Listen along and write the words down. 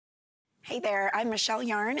Hey there, I'm Michelle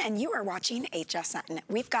Yarn, and you are watching HSN.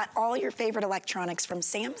 We've got all your favorite electronics from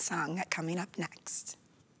Samsung coming up next.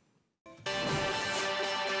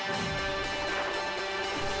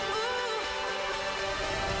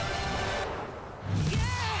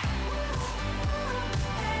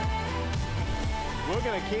 We're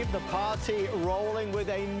going to keep the party rolling with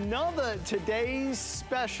another today's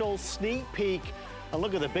special sneak peek. And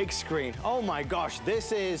look at the big screen. Oh my gosh,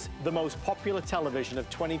 this is the most popular television of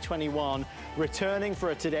 2021, returning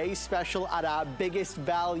for a today's special at our biggest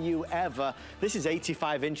value ever. This is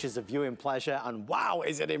 85 inches of viewing pleasure, and wow,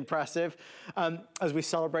 is it impressive. As we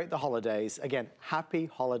celebrate the holidays, again, happy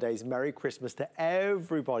holidays, Merry Christmas to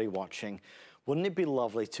everybody watching. Wouldn't it be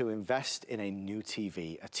lovely to invest in a new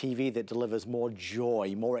TV, a TV that delivers more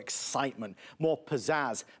joy, more excitement, more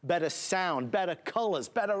pizzazz, better sound, better colors,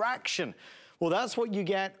 better action? Well, that's what you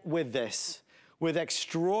get with this. With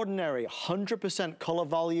extraordinary 100% color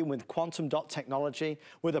volume with quantum dot technology,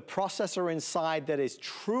 with a processor inside that is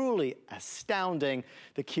truly astounding,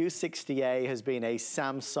 the Q60A has been a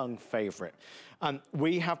Samsung favorite.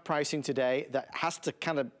 We have pricing today that has to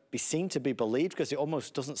kind of be seen to be believed because it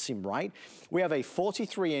almost doesn't seem right. We have a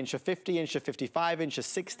 43-inch, a 50-inch, a 55-inch, a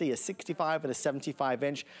 60, a 65, and a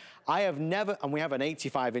 75-inch. I have never, and we have an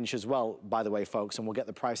 85-inch as well, by the way, folks, and we'll get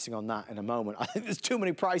the pricing on that in a moment. I think there's too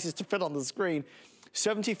many prices to fit on the screen.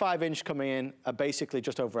 75-inch coming in basically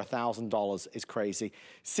just over $1,000 is crazy.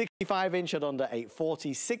 65-inch at under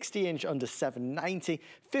 $840, 60-inch under $790,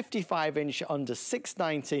 55-inch under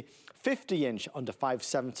 $690, 50-inch under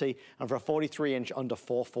 $570, and for a 43-inch under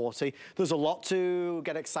 $440. There's a lot to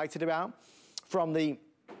get excited about, from the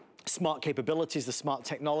smart capabilities, the smart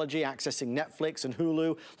technology, accessing Netflix and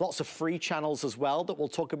Hulu, lots of free channels as well that we'll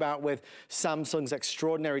talk about with Samsung's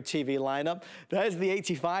extraordinary TV lineup. There's the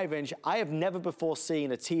 85-inch. I have never before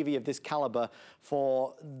seen a TV of this caliber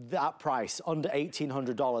for that price, under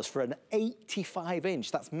 $1,800 for an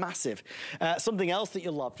 85-inch. That's massive. Something else that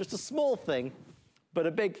you'll love, just a small thing, but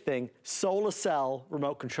a big thing, solar cell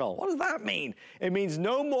remote control. What does that mean? It means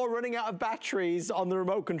no more running out of batteries on the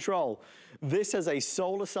remote control. This has a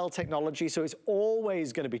solar cell technology, so it's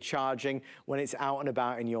always going to be charging when it's out and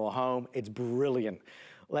about in your home. It's brilliant.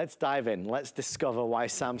 Let's dive in. Let's discover why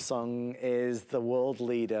Samsung is the world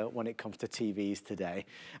leader when it comes to TVs today.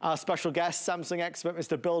 Our special guest, Samsung expert,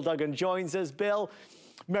 Mr. Bill Duggan, joins us. Bill,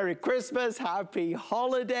 Merry Christmas, Happy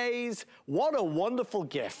Holidays. What a wonderful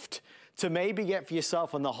gift to maybe get for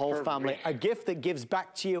yourself and the whole family, a gift that gives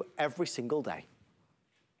back to you every single day.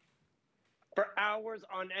 For hours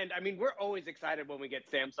on end. I mean, we're always excited when we get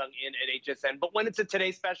Samsung in at HSN, but when it's a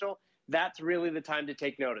Today Special, that's really the time to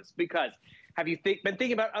take notice. Because have you been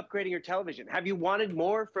thinking about upgrading your television? Have you wanted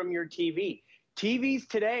more from your TV? TVs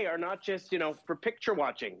today are not just, for picture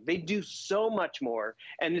watching. They do so much more,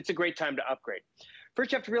 and it's a great time to upgrade.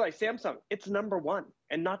 First, you have to realize Samsung, it's #1,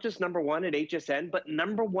 and not just #1 at HSN, but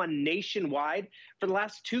 #1 nationwide for the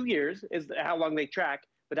last 2 years is how long they track,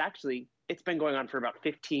 but actually it's been going on for about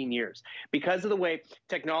 15 years. Because of the way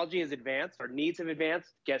technology has advanced, our needs have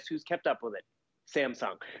advanced, guess who's kept up with it?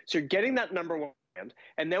 Samsung. So you're getting that #1 brand,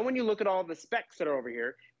 and then when you look at all the specs that are over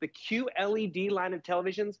here, the QLED line of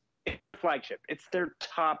televisions, it's flagship. It's their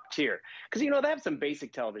top tier. Because, they have some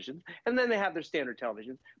basic televisions, and then they have their standard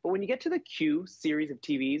televisions. But when you get to the Q series of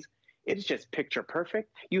TVs, it's just picture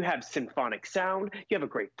perfect. You have symphonic sound. You have a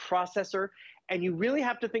great processor. And you really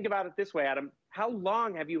have to think about it this way, Adam. How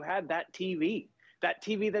long have you had that TV? That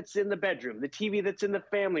TV that's in the bedroom, the TV that's in the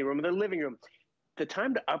family room, or the living room. The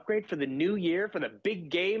time to upgrade for the new year, for the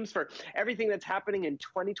big games, for everything that's happening in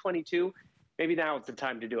 2022, maybe now it's the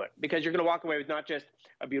time to do it, because you're going to walk away with not just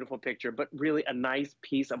a beautiful picture, but really a nice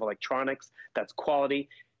piece of electronics that's quality.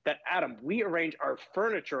 That, Adam, we arrange our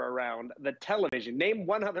furniture around the television. Name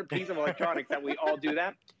one other piece of electronics that we all do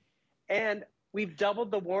that. And we've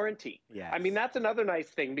doubled the warranty. Yes. I mean, that's another nice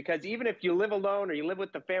thing, because even if you live alone or you live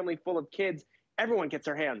with a family full of kids, everyone gets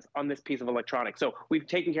their hands on this piece of electronics. So we've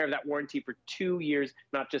taken care of that warranty for 2 years,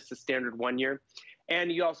 not just the standard 1 year.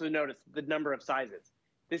 And you also notice the number of sizes.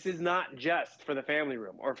 This is not just for the family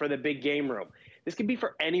room or for the big game room. This can be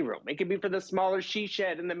for any room. It can be for the smaller she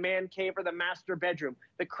shed in the man cave or the master bedroom,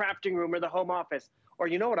 the crafting room or the home office. Or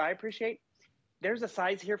you know what I appreciate? There's a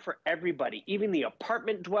size here for everybody, even the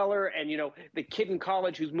apartment dweller and, the kid in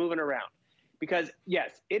college who's moving around. Because,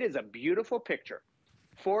 yes, it is a beautiful picture,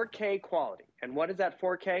 4K quality. And what is that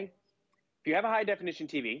 4K? If you have a high-definition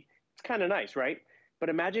TV, it's kind of nice, right? But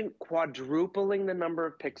imagine quadrupling the number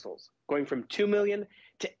of pixels, going from 2 million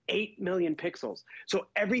to 8 million pixels. So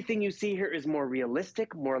everything you see here is more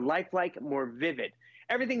realistic, more lifelike, more vivid.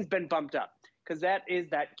 Everything's been bumped up. because that is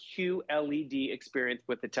that QLED experience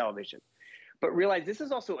with the television. But realize this is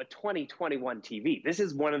also a 2021 TV. This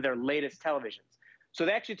is one of their latest televisions. So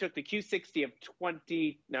they actually took the Q60 of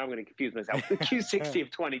 20, now I'm going to confuse myself, the Q60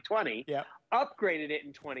 of 2020, yep, upgraded it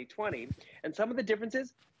in 2020. And some of the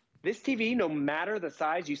differences, this TV, no matter the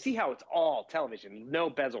size, you see how it's all television, no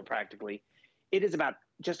bezel practically. It is about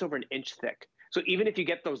just over an inch thick. So even if you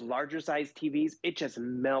get those larger size TVs, it just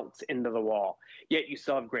melts into the wall. Yet you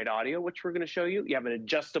still have great audio, which we're going to show you. You have an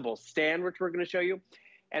adjustable stand, which we're going to show you.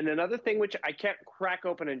 And another thing which I can't crack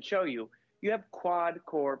open and show you, you have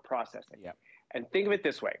quad-core processing. Yep. And think of it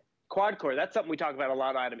this way. Quad-core, that's something we talk about a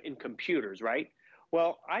lot, Adam, in computers, right?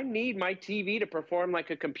 Well, I need my TV to perform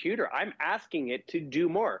like a computer. I'm asking it to do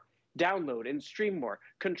more, download and stream more,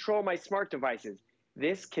 control my smart devices.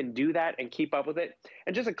 This can do that and keep up with it.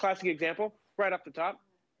 And just a classic example, right off the top,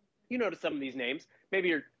 you notice some of these names. Maybe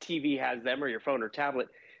your TV has them or your phone or tablet.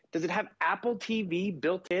 Does it have Apple TV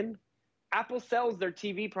built in? Apple sells their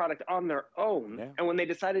TV product on their own, yeah. And when they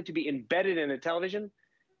decided to be embedded in a television,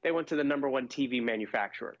 they went to the #1 TV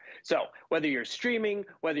manufacturer. So whether you're streaming,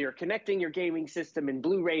 whether you're connecting your gaming system in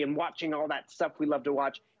Blu-ray and watching all that stuff we love to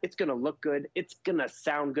watch, it's going to look good. It's going to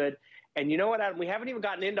sound good. And you know what, Adam? We haven't even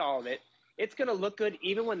gotten into all of it. It's going to look good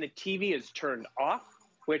even when the TV is turned off,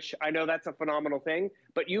 which I know that's a phenomenal thing,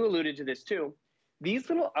 but you alluded to this too. These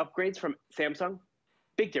little upgrades from Samsung,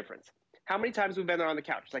 big difference. How many times we've been there on the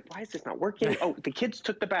couch? Like, why is this not working? Oh, the kids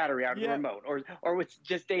took the battery out of the remote, or it's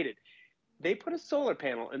just dated. They put a solar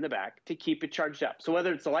panel in the back to keep it charged up. So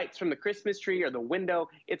whether it's the lights from the Christmas tree or the window,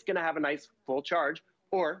 it's going to have a nice full charge.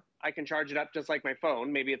 Or I can charge it up just like my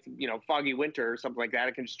phone. Maybe it's, foggy winter or something like that.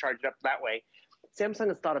 I can just charge it up that way. Samsung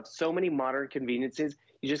has thought of so many modern conveniences.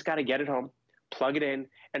 You just got to get it home, plug it in,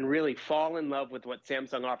 and really fall in love with what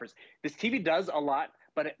Samsung offers. This TV does a lot,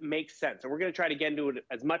 but it makes sense. And we're going to try to get into it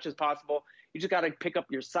as much as possible. You just got to pick up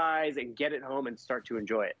your size and get it home and start to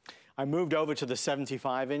enjoy it. I moved over to the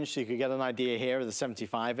 75-inch so you could get an idea here of the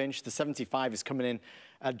 75-inch. The 75 is coming in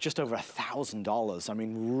at just over $1,000. I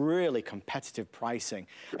mean, really competitive pricing.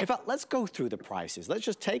 In fact, let's go through the prices. Let's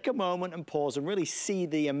just take a moment and pause and really see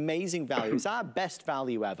the amazing value. It's our best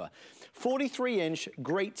value ever. 43-inch,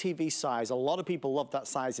 great TV size. A lot of people love that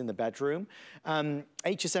size in the bedroom.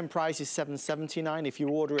 HSN price is $779. If you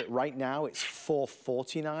order it right now, it's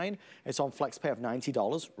 $449. It's on FlexPay of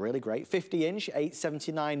 $90, really great. 50-inch,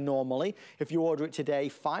 $879 normally. If you order it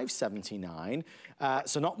today, $579.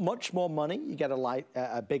 So not much more money. You get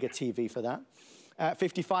a bigger TV for that.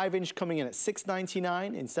 55-inch coming in at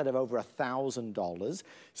 $699 instead of over $1,000.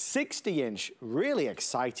 60-inch, really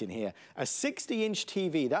exciting here. A 60-inch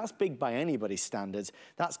TV, that's big by anybody's standards.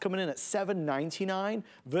 That's coming in at $799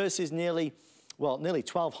 versus nearly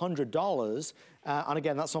 $1,200. And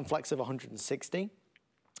again, that's on Flex of $160.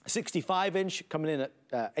 65-inch coming in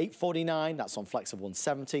at $849. That's on Flex of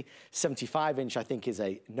 $170. 75-inch, I think, is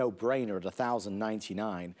a no-brainer at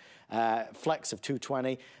 $1,099. Flex of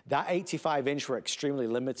 $220. That 85-inch were extremely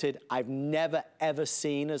limited. I've never, ever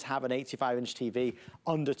seen us have an 85-inch TV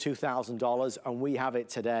under $2,000, and we have it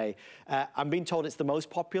today. I'm being told it's the most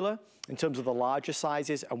popular in terms of the larger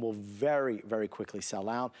sizes and will very, very quickly sell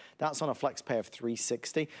out. That's on a Flex Pay of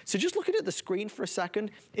 $360. So just looking at the screen for a second,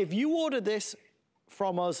 if you order this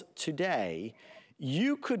from us today,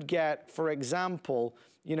 you could get, for example,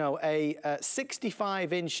 a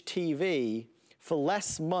 65-inch TV for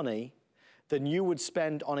less money than you would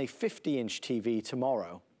spend on a 50-inch TV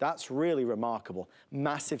tomorrow. That's really remarkable.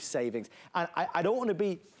 Massive savings. And I don't want to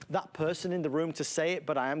be that person in the room to say it,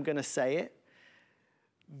 but I am going to say it.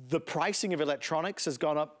 The pricing of electronics has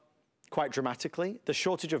gone up quite dramatically. The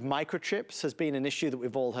shortage of microchips has been an issue that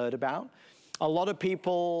we've all heard about. A lot of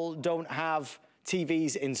people don't have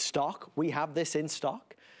TVs in stock. We have this in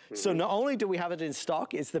stock. So not only do we have it in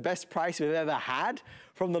stock, it's the best price we've ever had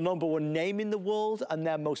from the #1 name in the world and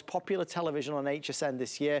their most popular television on HSN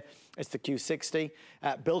this year. It's the Q60.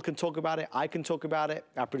 Bill can talk about it. I can talk about it.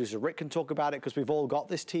 Our producer Rick can talk about it because we've all got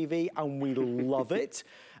this TV and we love it.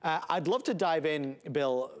 I'd love to dive in,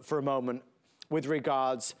 Bill, for a moment with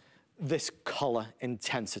regards this color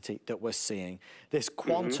intensity that we're seeing, this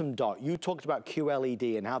quantum dot. You talked about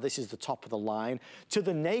QLED and how this is the top of the line. To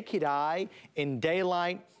the naked eye, in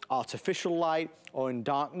daylight, artificial light, or in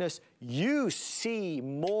darkness, you see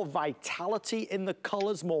more vitality in the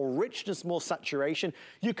colors, more richness, more saturation.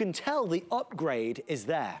 You can tell the upgrade is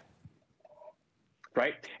there.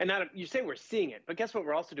 Right? And Adam, you say we're seeing it, but guess what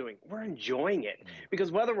we're also doing? We're enjoying it.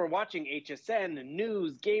 Because whether we're watching HSN, the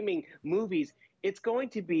news, gaming, movies, it's going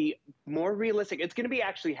to be more realistic. It's going to be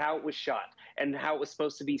actually how it was shot and how it was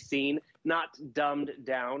supposed to be seen, not dumbed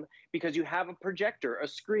down, because you have a projector, a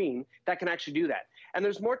screen that can actually do that. And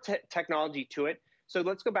there's more technology to it. So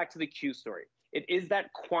let's go back to the Q story. It is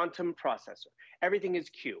that quantum processor. Everything is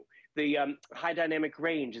Q. The high dynamic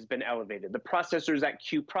range has been elevated. The processor is that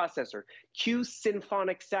Q processor. Q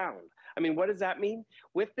symphonic sound. I mean, what does that mean?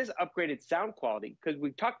 With this upgraded sound quality, because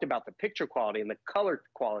we've talked about the picture quality and the color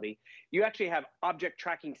quality, you actually have object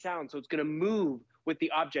tracking sound, so it's going to move with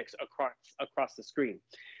the objects across the screen.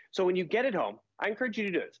 So when you get it home, I encourage you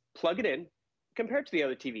to do this. Plug it in, compare it to the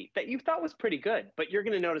other TV that you thought was pretty good, but you're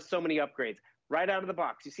going to notice so many upgrades right out of the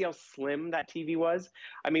box. You see how slim that TV was?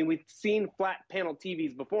 I mean, we've seen flat panel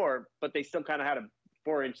TVs before, but they still kind of had a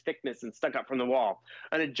 4-inch thickness and stuck up from the wall.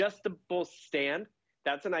 An adjustable stand,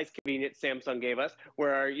 that's a nice convenience Samsung gave us,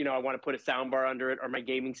 where, you know, I want to put a sound bar under it or my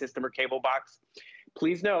gaming system or cable box.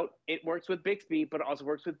 Please note, it works with Bixby, but it also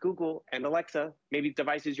works with Google and Alexa, maybe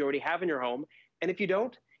devices you already have in your home. And if you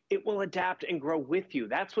don't, it will adapt and grow with you.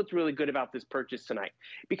 That's what's really good about this purchase tonight,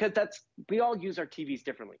 because we all use our TVs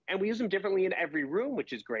differently, and we use them differently in every room,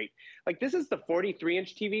 which is great. Like, this is the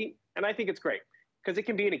 43-inch TV, and I think it's great because it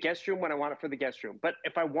can be in a guest room when I want it for the guest room. But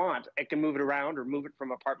if I want, I can move it around or move it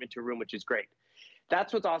from apartment to a room, which is great.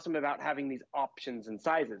 That's what's awesome about having these options and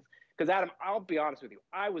sizes. Because Adam, I'll be honest with you,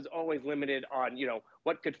 I was always limited on, you know,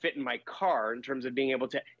 what could fit in my car in terms of being able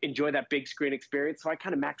to enjoy that big screen experience. So I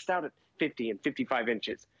kind of maxed out at 50 and 55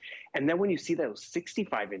 inches. And then when you see those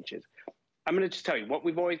 65 inches, I'm going to just tell you what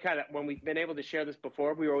we've always when we've been able to share this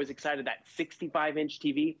before, we were always excited that 65-inch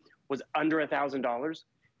TV was under $1,000.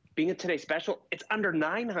 Being a Today Special, it's under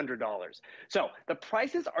 $900. So the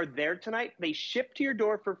prices are there tonight. They ship to your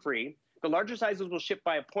door for free. The larger sizes will ship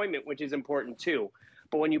by appointment, which is important too.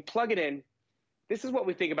 But when you plug it in, this is what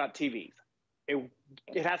we think about TVs.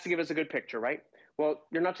 It has to give us a good picture, right? Well,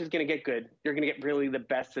 you're not just going to get good. You're going to get really the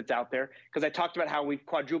best that's out there. Because I talked about how we've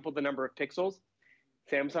quadrupled the number of pixels.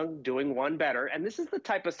 Samsung doing one better. And this is the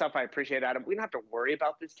type of stuff I appreciate, Adam. We don't have to worry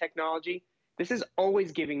about this technology. This is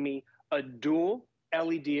always giving me a dual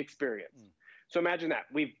LED experience. So imagine that.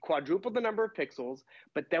 We've quadrupled the number of pixels,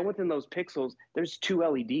 but then within those pixels, there's 2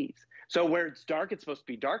 LEDs. So where it's dark, it's supposed to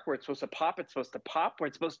be dark. Where it's supposed to pop, it's supposed to pop. Where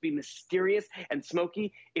it's supposed to be mysterious and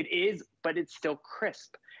smoky, it is, but it's still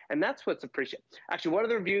crisp. And that's what's appreciated. Actually, one of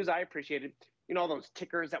the reviews I appreciated, you know, all those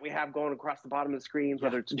tickers that we have going across the bottom of the screens,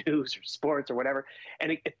 whether it's news or sports or whatever,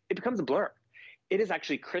 and it becomes a blur. It is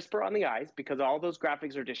actually crisper on the eyes because all those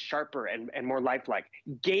graphics are just sharper and more lifelike.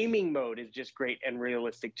 Gaming mode is just great and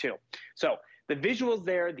realistic too. So the visuals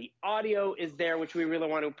there, the audio is there, which we really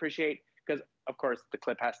want to appreciate because, of course, the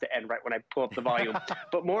clip has to end right when I pull up the volume.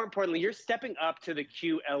 But more importantly, you're stepping up to the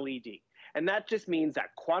QLED. And that just means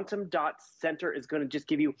that quantum dot center is going to just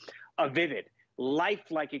give you a vivid,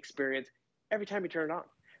 lifelike experience every time you turn it on.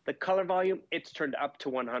 The color volume, it's turned up to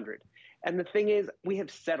 100. And the thing is, we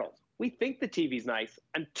have settled. We think the TV's nice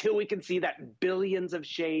until we can see that billions of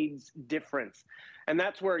shades difference. And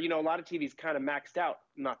that's where, you know, a lot of TVs kind of maxed out,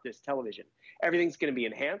 not this television. Everything's going to be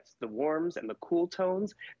enhanced, the warms and the cool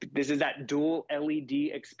tones. This is that dual LED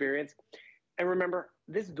experience. And remember,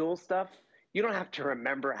 this dual stuff, you don't have to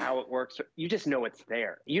remember how it works. You just know it's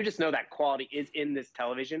there. You just know that quality is in this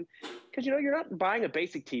television because, you know, you're not buying a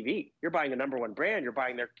basic TV. You're buying a #1 brand. You're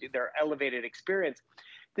buying their elevated experience.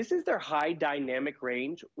 This is their high dynamic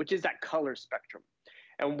range, which is that color spectrum.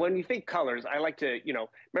 And when you think colors, I like to, you know,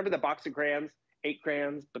 remember the box of crayons, 8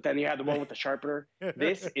 crayons, but then you had the one with the sharpener.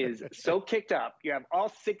 This is so kicked up. You have all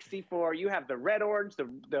 64. You have the red, orange,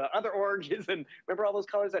 the other oranges, and remember all those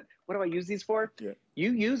colors that, what do I use these for? Yeah.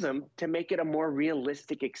 You use them to make it a more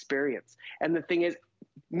realistic experience. And the thing is,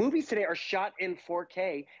 movies today are shot in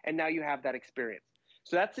 4K, and now you have that experience.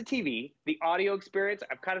 So that's the TV. The audio experience,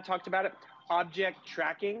 I've kind of talked about it. Object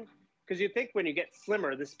tracking, because you think when you get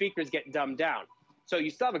slimmer, the speakers get dumbed down. So you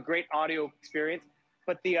still have a great audio experience,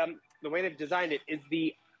 but the way they've designed it is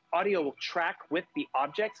the audio will track with the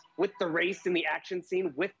objects, with the race in the action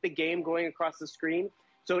scene, with the game going across the screen.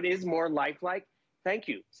 So it is more lifelike. Thank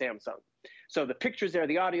you, Samsung. So the picture's there,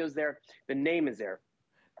 the audio's there, the name is there.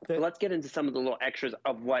 But let's get into some of the little extras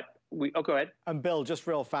of what go ahead. And Bill, just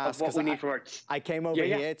real fast, what we need for our... I came over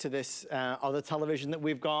here to this other television that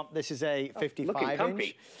we've got. This is a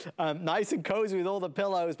 55-inch. Nice and cozy with all the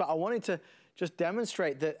pillows, but I wanted to just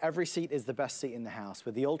demonstrate that every seat is the best seat in the house.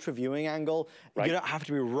 With the ultra viewing angle, you don't have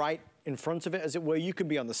to be right in front of it, as it were. You can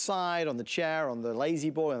be on the side, on the chair, on the lazy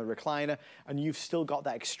boy, on the recliner, and you've still got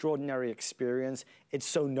that extraordinary experience. It's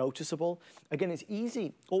so noticeable. Again, it's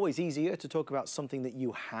easy, always easier to talk about something that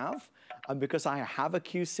you have And because I have a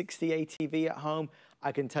Q60A TV at home,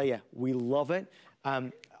 I can tell you, we love it.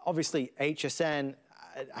 Obviously, HSN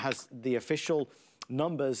has the official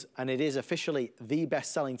numbers, and it is officially the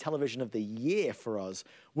best-selling television of the year for us.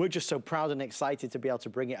 We're just so proud and excited to be able to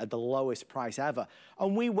bring it at the lowest price ever.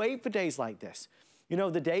 And we wait for days like this. You know,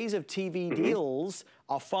 the days of TV deals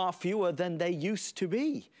are far fewer than they used to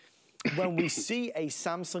be. When we see a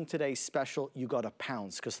Samsung Today special, you got to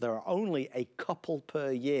pounce, because there are only a couple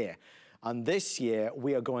per year. And this year,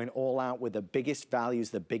 we are going all out with the biggest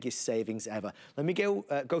values, the biggest savings ever. Let me go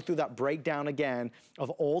through that breakdown again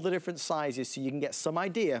of all the different sizes so you can get some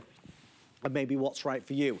idea of maybe what's right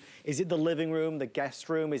for you. Is it the living room, the guest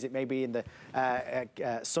room? Is it maybe in the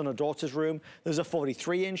son or daughter's room? There's a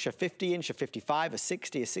 43-inch, a 50-inch, a 55, a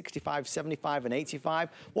 60, a 65, 75, and 85.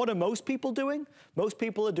 What are most people doing? Most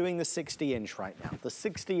people are doing the 60-inch right now. The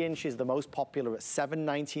 60-inch is the most popular at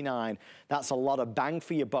 $799. That's a lot of bang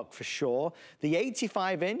for your buck for sure. The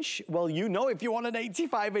 85-inch, well, you know, if you want an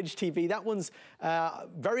 85-inch TV, that one's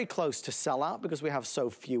very close to sell out because we have so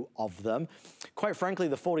few of them. Quite frankly,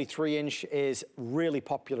 the 43-inch is really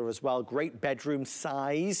popular as well. Great bedroom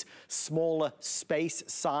size, smaller space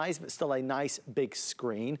size, but still a nice big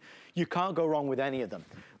screen. You can't go wrong with any of them.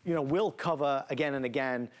 You know, we'll cover again and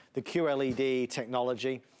again the QLED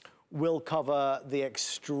technology. We'll cover the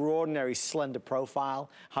extraordinary slender profile,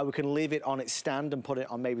 how we can leave it on its stand and put it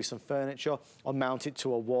on maybe some furniture or mount it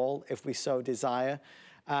to a wall if we so desire.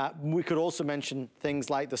 We could also mention things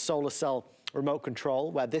like the solar cell remote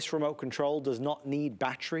control, where this remote control does not need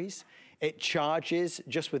batteries. It charges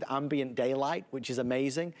just with ambient daylight, which is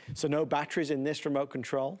amazing. So no batteries in this remote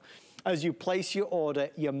control. As you place your order,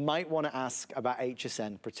 you might want to ask about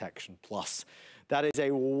HSN Protection Plus. That is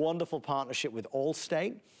a wonderful partnership with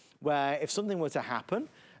Allstate, where if something were to happen,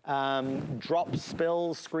 drops,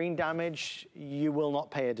 spills, screen damage, you will not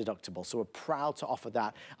pay a deductible. So we're proud to offer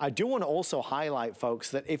that. I do want to also highlight, folks,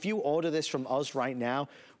 that if you order this from us right now,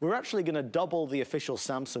 we're actually going to double the official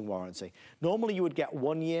Samsung warranty. Normally you would get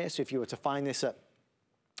 1 year, so if you were to find this at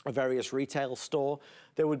a various retail store,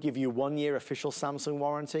 they would give you 1 year official Samsung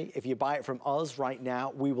warranty. If you buy it from us right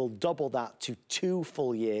now, we will double that to 2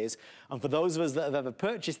 full years. And for those of us that have ever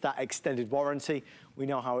purchased that extended warranty, we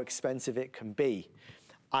know how expensive it can be.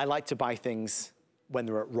 I like to buy things when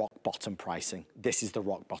they're at rock bottom pricing. This is the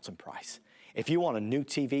rock bottom price. If you want a new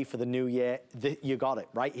TV for the new year, you got it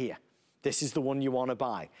right here. This is the one you want to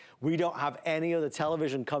buy. We don't have any other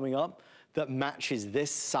television coming up that matches this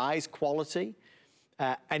size quality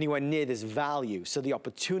anywhere near this value. So the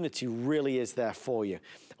opportunity really is there for you.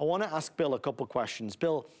 I want to ask Bill a couple questions.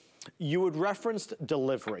 Bill, you had referenced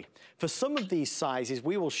delivery. For some of these sizes,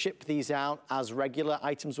 we will ship these out as regular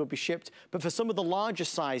items would be shipped, but for some of the larger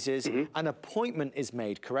sizes, an appointment is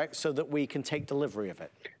made, correct? So that we can take delivery of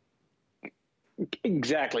it.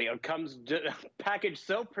 Exactly. It comes packaged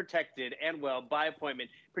so protected and well by appointment.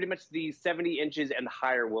 Pretty much the 70 inches and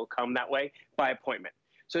higher will come that way by appointment.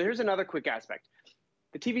 So here's another quick aspect.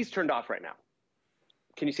 The TV's turned off right now.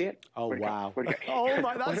 Can you see it? Oh, wow. Oh,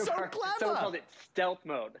 my, that's so clever. Someone called it stealth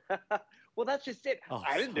mode. Well, that's just it. Oh,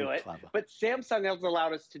 I didn't do it. Clever. But Samsung has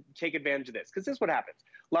allowed us to take advantage of this, because this is what happens.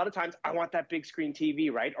 A lot of times, I want that big screen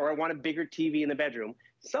TV, right? Or I want a bigger TV in the bedroom.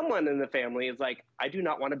 Someone in the family is like, I do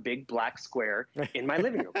not want a big black square in my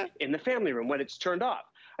living room, in the family room when it's turned off.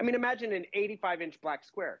 I mean, imagine an 85-inch black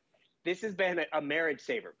square. This has been a marriage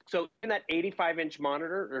saver. So in that 85-inch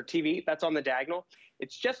monitor or TV that's on the diagonal,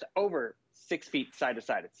 it's just over 6 feet side to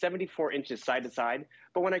side. It's 74 inches side to side.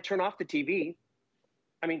 But when I turn off the TV,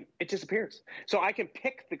 I mean, it disappears. So I can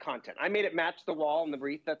pick the content. I made it match the wall and the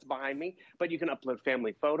wreath that's behind me, but you can upload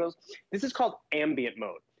family photos. This is called ambient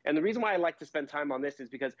mode. And the reason why I like to spend time on this is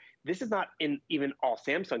because this is not in even all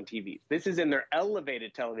Samsung TVs. This is in their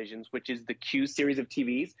elevated televisions, which is the Q series of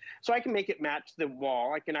TVs. So I can make it match the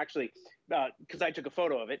wall. I can actually, because I took a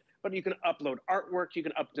photo of it, but you can upload artwork. You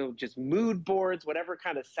can upload just mood boards, whatever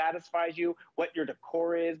kind of satisfies you, what your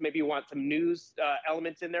decor is. Maybe you want some news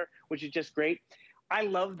elements in there, which is just great. I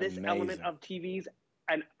love this element of TVs.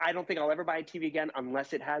 And I don't think I'll ever buy a TV again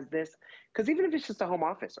unless it has this. Because even if it's just a home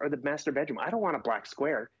office or the master bedroom, I don't want a black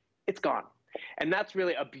square. It's gone. And that's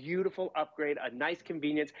really a beautiful upgrade, a nice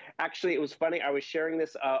convenience. Actually, it was funny. I was sharing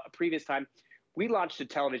this a previous time. We launched a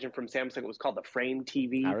television from Samsung. It was called the Frame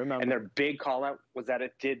TV. I remember. And their big call out was that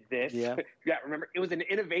it did this. Yeah. Yeah, remember? It was an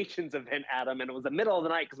innovations event, Adam, and it was the middle of the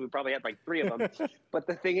night because we probably had like 3 of them. But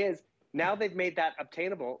the thing is, now they've made that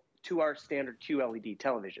obtainable to our standard QLED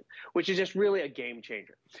television, which is just really a game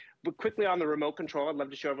changer. But quickly on the remote control, I'd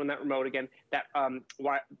love to show everyone that remote again. That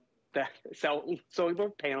cellular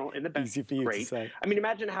panel in the back. Easy for you to say. I mean,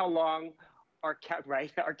 imagine how long our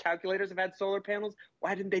calculators have had solar panels.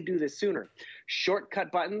 Why didn't they do this sooner?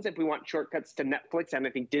 Shortcut buttons, if we want shortcuts to Netflix and I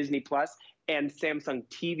think Disney Plus and Samsung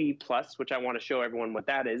TV Plus, which I want to show everyone what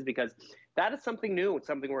that is because that is something new. It's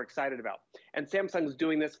something we're excited about. And Samsung's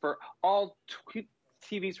doing this for all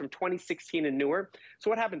TVs from 2016 and newer. So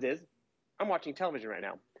what happens is, I'm watching television right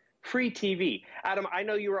now. Free TV. Adam, I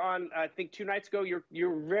know you were on, I think 2 nights ago,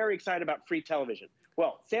 you're very excited about free television.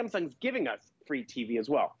 Well, Samsung's giving us free TV as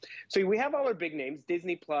well. So we have all our big names,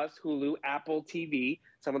 Disney Plus, Hulu, Apple TV.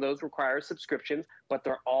 Some of those require subscriptions, but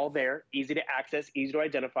they're all there, easy to access, easy to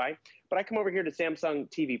identify. But I come over here to Samsung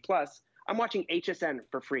TV Plus, I'm watching HSN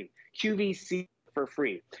for free, QVC for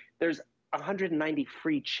free. There's 190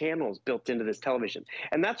 free channels built into this television.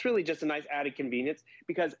 And that's really just a nice added convenience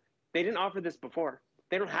because they didn't offer this before.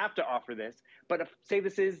 They don't have to offer this, but if, say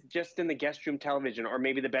this is just in the guest room television or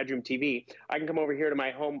maybe the bedroom TV, I can come over here to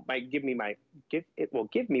my home, it will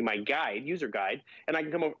give me my guide, user guide, and I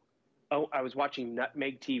can come over, oh, I was watching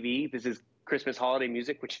Nutmeg TV. This is Christmas holiday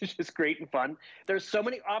music, which is just great and fun. There's so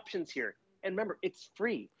many options here. And remember, it's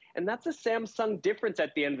free. And that's a Samsung difference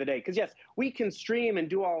at the end of the day. Because yes, we can stream and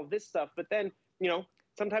do all of this stuff, but then, you know,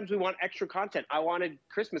 sometimes we want extra content. I wanted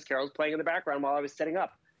Christmas carols playing in the background while I was setting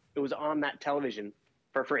up. It was on that television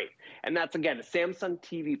for free. And that's, again, a Samsung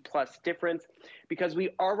TV Plus difference because we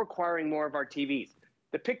are requiring more of our TVs.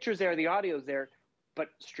 The picture's there, the audio's there, but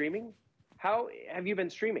streaming? How have you been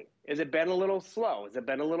streaming? Has it been a little slow? Has it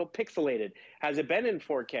been a little pixelated? Has it been in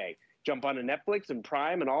 4K? Jump onto Netflix and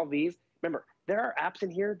Prime and all these. Remember, there are apps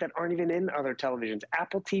in here that aren't even in other televisions.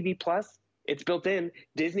 Apple TV Plus, it's built in.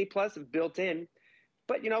 Disney Plus is built in.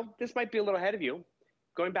 But, you know, this might be a little ahead of you.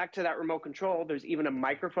 Going back to that remote control, there's even a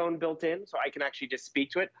microphone built in, so I can actually just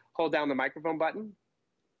speak to it, hold down the microphone button,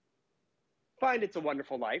 find It's a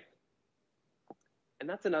Wonderful Life. And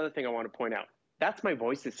that's another thing I want to point out. That's my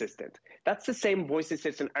voice assistant. That's the same voice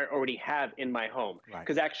assistant I already have in my home.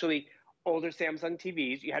 Because actually, older Samsung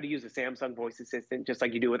TVs, you had to use a Samsung voice assistant, just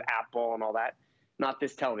like you do with Apple and all that. Not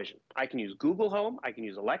this television. I can use Google Home, I can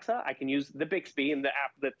use Alexa, I can use the Bixby and the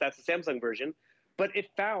app that's the Samsung version. But it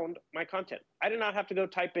found my content. I did not have to go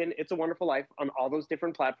type in It's a Wonderful Life on all those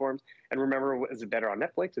different platforms. And remember, is it better on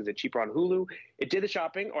Netflix? Is it cheaper on Hulu? It did the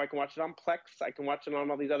shopping, or I can watch it on Plex. I can watch it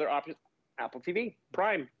on all these other options. Apple TV,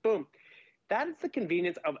 Prime, boom. That is the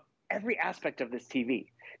convenience of every aspect of this TV.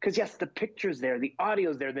 Because yes, the picture's there, the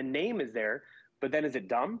audio's there, the name is there, but then is it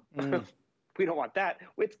dumb? We don't want that.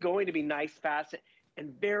 It's going to be nice, fast,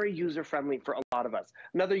 and very user-friendly for a lot of us.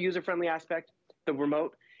 Another user-friendly aspect, the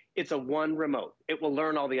remote. It's a one remote. It will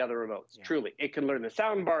learn all the other remotes, truly. It can learn the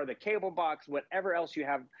sound bar, the cable box, whatever else you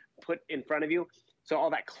have put in front of you. So all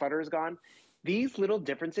that clutter is gone. These little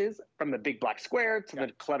differences from the big black square to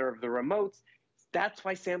the clutter of the remotes, that's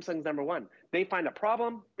why Samsung's #1. They find a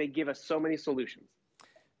problem, they give us so many solutions.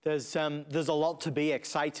 There's a lot to be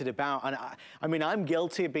excited about. And I mean, I'm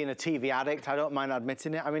guilty of being a TV addict. I don't mind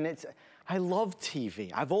admitting it. I mean, I love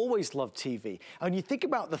TV. I've always loved TV. And you think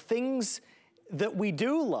about the things that we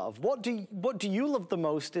do love. What do you love the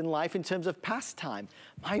most in life in terms of pastime?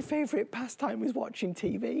 My favorite pastime is watching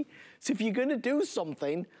TV. So if you're gonna do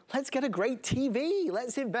something, let's get a great TV.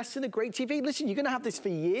 Let's invest in a great TV. Listen, you're gonna have this for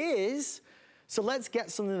years. So let's get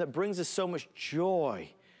something that brings us so much joy,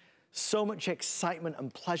 so much excitement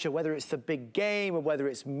and pleasure, whether it's the big game or whether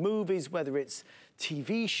it's movies, whether it's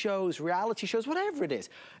TV shows, reality shows, whatever it is.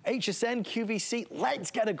 HSN, QVC, let's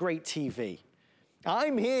get a great TV.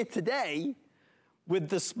 I'm here today with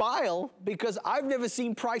the smile because I've never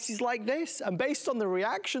seen prices like this. And based on the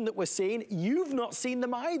reaction that we're seeing, you've not seen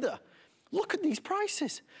them either. Look at these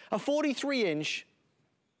prices. A 43-inch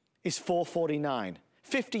is $449.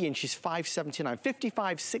 50-inch is $579.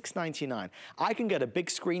 55, $699. I can get a big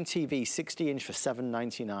screen TV, 60-inch for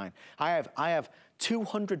 $799. I have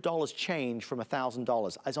 $200 change from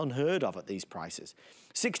 $1,000. It's unheard of at these prices.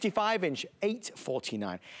 65-inch,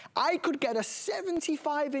 $849. I could get a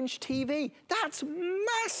 75-inch TV. That's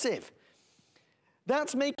massive.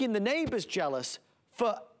 That's making the neighbors jealous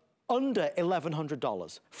for under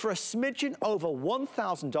 $1,100. For a smidgen over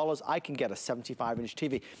 $1,000, I can get a 75-inch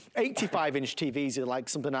TV. 85-inch TVs are like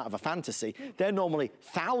something out of a fantasy. They're normally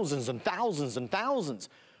thousands and thousands and thousands.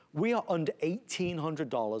 We are under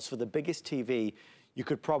 $1,800 for the biggest TV you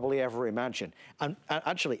could probably ever imagine. And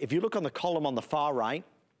actually, if you look on the column on the far right,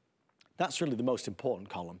 that's really the most important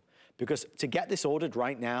column, because to get this ordered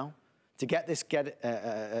right now, to get this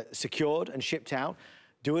secured and shipped out,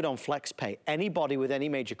 do it on FlexPay. Anybody with any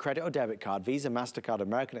major credit or debit card, Visa, MasterCard,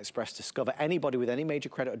 American Express, Discover, anybody with any major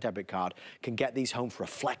credit or debit card can get these home for a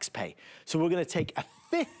FlexPay. So we're gonna take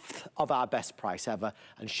 1/5 of our best price ever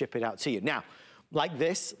and ship it out to you. Now, like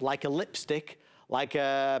this, like a lipstick, like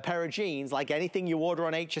a pair of jeans, like anything you order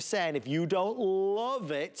on HSN, if you don't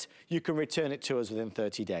love it, you can return it to us within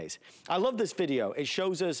 30 days. I love this video. It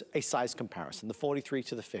shows us a size comparison, the 43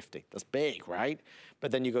 to the 50. That's big, right?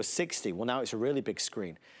 But then you go 60. Well, now it's a really big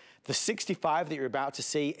screen. The 65 that you're about to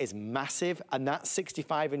see is massive, and that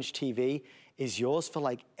 65-inch TV is yours for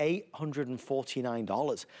like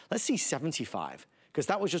 $849. Let's see 75, because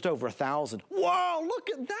that was just over 1,000. Whoa, look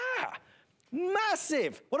at that.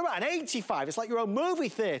 Massive. What about an 85? It's like your own movie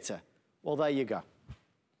theater. Well, there you go.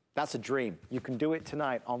 That's a dream. You can do it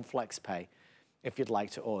tonight on FlexPay if you'd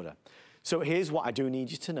like to order. So here's what I do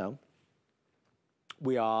need you to know.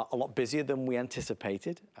 We are a lot busier than we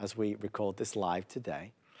anticipated as we record this live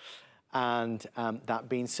today. And that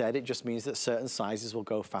being said, it just means that certain sizes will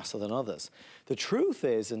go faster than others. The truth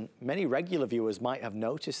is, and many regular viewers might have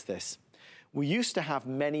noticed this, we used to have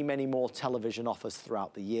many, many more television offers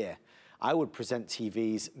throughout the year. I would present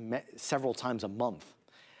TVs several times a month.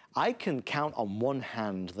 I can count on one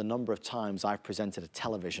hand the number of times I've presented a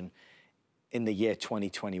television in the year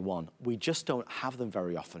 2021. We just don't have them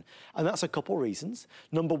very often. And that's a couple reasons.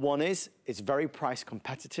 Number one is it's very price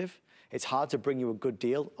competitive. It's hard to bring you a good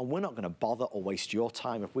deal, and we're not gonna bother or waste your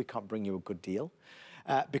time if we can't bring you a good deal.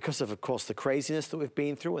 Because of course, the craziness that we've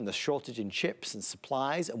been through and the shortage in chips and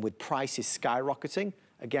supplies, and with prices skyrocketing,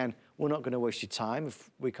 again, we're not gonna waste your time if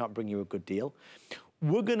we can't bring you a good deal.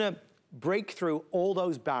 We're gonna break through all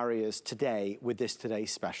those barriers today with this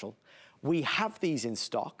today's special. We have these in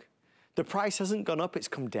stock. The price hasn't gone up, it's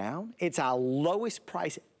come down. It's our lowest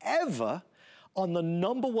price ever on the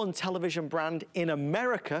 #1 television brand in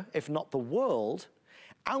America, if not the world,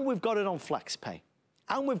 and we've got it on FlexPay.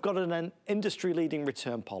 And we've got an industry-leading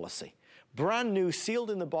return policy. Brand new, sealed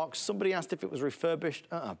in the box. Somebody asked if it was refurbished.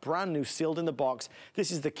 Brand new, sealed in the box. This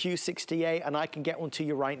is the Q68, and I can get one to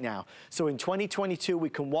you right now. So in 2022, we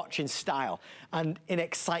can watch in style and in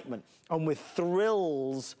excitement and with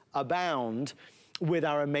thrills abound with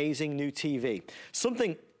our amazing new TV.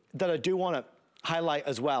 Something that I do want to highlight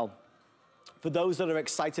as well, for those that are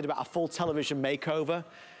excited about a full television makeover,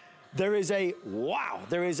 there is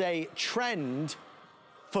a trend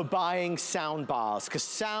for buying sound bars, because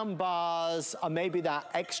sound bars are maybe that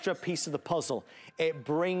extra piece of the puzzle. It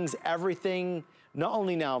brings everything, not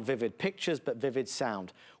only now vivid pictures, but vivid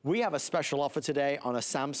sound. We have a special offer today on a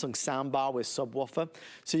Samsung soundbar with subwoofer.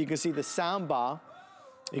 So you can see the soundbar,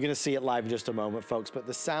 you're gonna see it live in just a moment, folks, but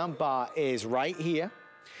the soundbar is right here,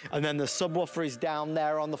 and then the subwoofer is down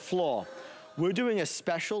there on the floor. We're doing a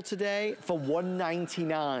special today for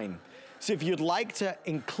 $199. So if you'd like to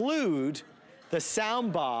include the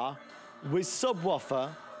soundbar with subwoofer,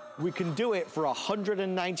 we can do it for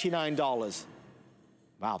 $199.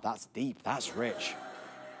 Wow, that's deep, that's rich.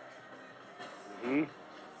 Mm-hmm.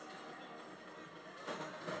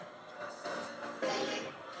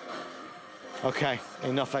 Okay,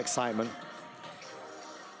 enough excitement.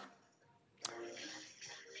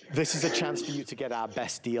 This is a chance for you to get our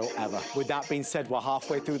best deal ever. With that being said, we're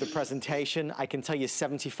halfway through the presentation. I can tell you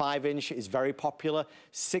 75-inch is very popular.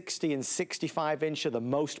 60 and 65-inch are the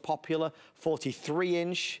most popular.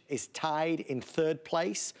 43-inch is tied in third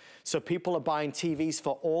place. So people are buying TVs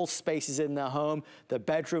for all spaces in their home, the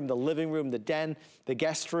bedroom, the living room, the den, the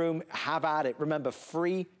guest room. Have at it. Remember,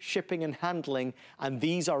 free shipping and handling, and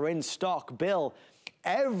these are in stock. Bill,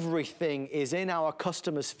 everything is in our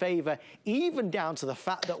customers' favor, even down to the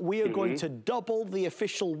fact that we are going to double the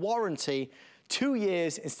official warranty, 2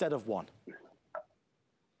 years instead of 1.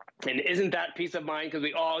 And isn't that peace of mind? Because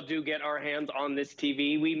we all do get our hands on this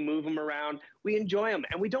TV. We move them around. We enjoy them.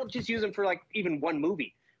 And we don't just use them for like even one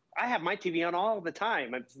movie. I have my TV on all the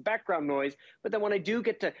time. It's background noise. But then when I do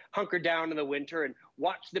get to hunker down in the winter and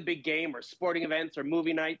watch the big game or sporting events or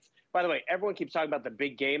movie nights, by the way, everyone keeps talking about the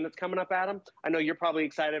big game that's coming up, Adam. I know you're probably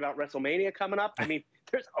excited about WrestleMania coming up. I mean,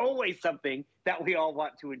 there's always something that we all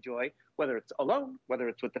want to enjoy, whether it's alone, whether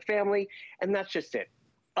it's with the family, and that's just it.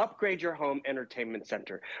 Upgrade your home entertainment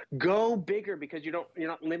center. Go bigger because you're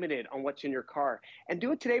not limited on what's in your car. And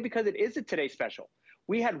do it today because it is a Today Special.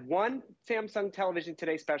 We had one Samsung television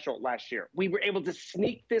Today Special last year. We were able to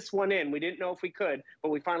sneak this one in. We didn't know if we could,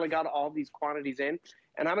 but we finally got all these quantities in.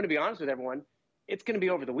 And I'm going to be honest with everyone, it's going to be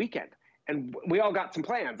over the weekend. And we all got some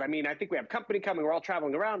plans. I mean, I think we have company coming. We're all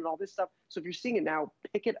traveling around and all this stuff. So if you're seeing it now,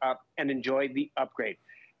 pick it up and enjoy the upgrade.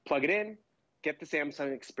 Plug it in, get the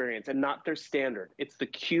Samsung experience, and not their standard. It's the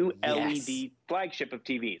QLED flagship of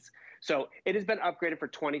TVs. So it has been upgraded for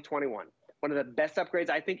 2021. One of the best upgrades,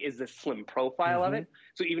 I think, is the slim profile of it.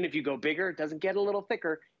 So even if you go bigger, it doesn't get a little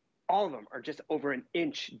thicker. All of them are just over an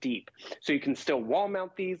inch deep. So you can still wall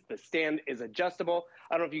mount these. The stand is adjustable.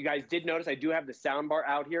 I don't know if you guys did notice, I do have the sound bar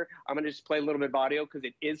out here. I'm gonna just play a little bit of audio because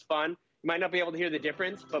it is fun. You might not be able to hear the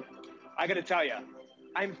difference, but I gotta tell you,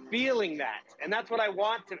 I'm feeling that. And that's what I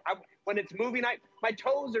want to, when it's movie night, my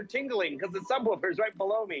toes are tingling because the subwoofer's right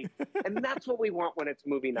below me. And that's what we want when it's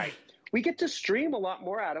movie night. We get to stream a lot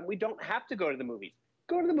more, Adam. We don't have to go to the movies.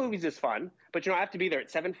 Go to the movies is fun, but I have to be there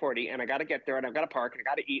at 7:40 and I got to get there and I've got to park and I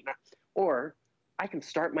got to eat. Or I can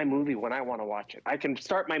start my movie when I want to watch it. I can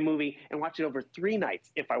start my movie and watch it over 3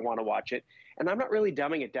 nights if I want to watch it. And I'm not really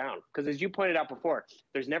dumbing it down because, as you pointed out before,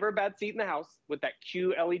 there's never a bad seat in the house with that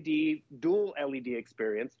QLED, dual LED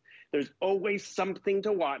experience. There's always something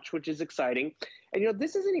to watch, which is exciting. And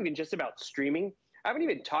this isn't even just about streaming. I haven't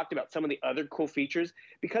even talked about some of the other cool features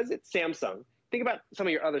because it's Samsung. Think about some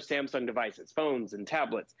of your other Samsung devices, phones and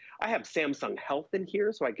tablets. I have Samsung Health in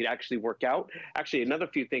here so I could actually work out. Actually, another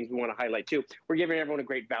few things we want to highlight too. We're giving everyone a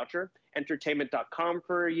great voucher. Entertainment.com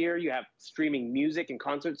for a year. You have streaming music and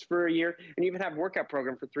concerts for a year. And you even have a workout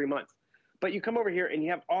program for 3 months. But you come over here and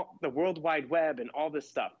you have all the World Wide Web and all this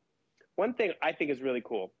stuff. One thing I think is really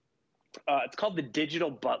cool, it's called the Digital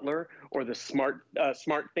Butler or the Smart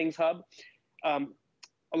Things Hub.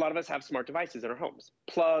 A lot of us have smart devices in our homes.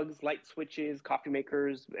 Plugs, light switches, coffee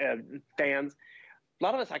makers, fans. A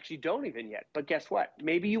lot of us actually don't even yet. But guess what?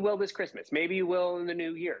 Maybe you will this Christmas. Maybe you will in the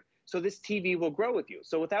new year. So this TV will grow with you.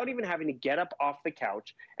 So without even having to get up off the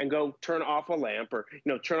couch and go turn off a lamp or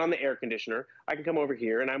turn on the air conditioner, I can come over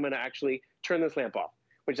here and I'm going to actually turn this lamp off,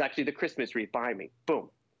 which is actually the Christmas wreath behind me. Boom.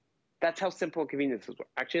 That's how simple and convenient this is.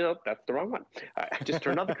 Actually, no, that's the wrong one. I just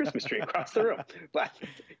turned on the Christmas tree across the room. But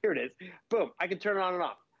here it is. Boom. I can turn it on and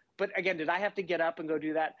off. But again, did I have to get up and go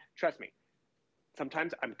do that? Trust me.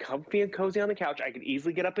 Sometimes I'm comfy and cozy on the couch. I can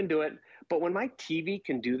easily get up and do it. But when my TV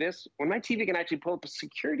can do this, when my TV can actually pull up a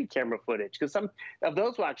security camera footage, because some of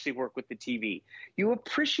those will actually work with the TV, you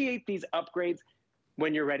appreciate these upgrades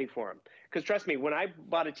when you're ready for them. Because trust me, when I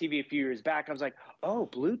bought a TV a few years back, I was like, oh,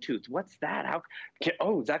 Bluetooth, what's that? Is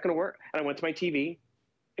that going to work? And I went to my TV,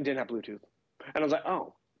 it didn't have Bluetooth. And I was like,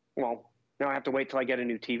 oh, well, now I have to wait till I get a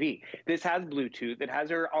new TV. This has Bluetooth. It has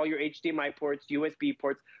all your HDMI ports, USB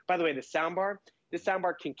ports. By the way, this soundbar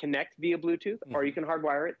can connect via Bluetooth, or you can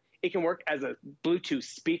hardwire it. It can work as a Bluetooth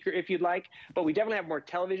speaker if you'd like, but we definitely have more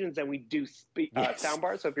televisions than we do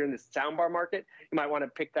soundbars. So if you're in the soundbar market, you might want to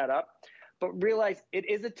pick that up. But realize it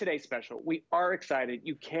is a Today Special. We are excited.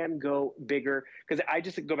 You can go bigger because I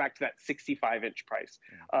just go back to that 65-inch price.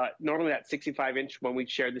 Normally that 65-inch, when we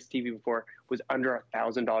shared this TV before, was under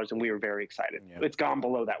 $1,000, and we were very excited. Yeah. It's gone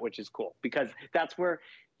below that, which is cool because that's where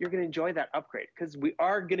you're going to enjoy that upgrade because we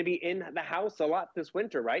are going to be in the house a lot this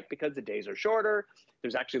winter, right? Because the days are shorter.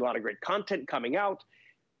 There's actually a lot of great content coming out.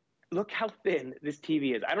 Look how thin this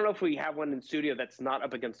TV is. I don't know if we have one in studio that's not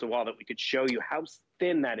up against the wall that we could show you how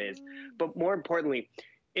thin that is. But more importantly,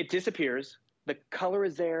 it disappears. The color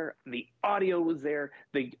is there. The audio is there.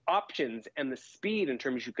 The options and the speed in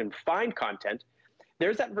terms you can find content.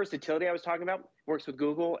 There's that versatility I was talking about. Works with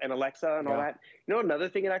Google and Alexa and all that. You know another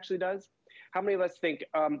thing it actually does? How many of us think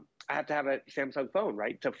I have to have a Samsung phone,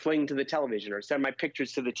 right, to fling to the television or send my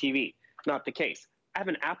pictures to the TV? Not the case. I have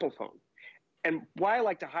an Apple phone. And why I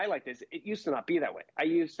like to highlight this, it used to not be that way. I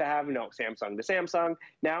used to have, Samsung to Samsung.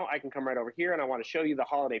 Now I can come right over here and I want to show you the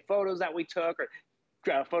holiday photos that we took or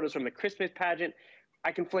photos from the Christmas pageant.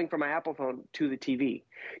 I can fling from my Apple phone to the TV.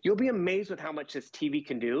 You'll be amazed with how much this TV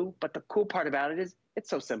can do. But the cool part about it is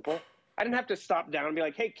it's so simple. I didn't have to stop down and be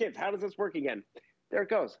like, hey, kids, how does this work again? There it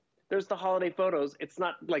goes. There's the holiday photos. It's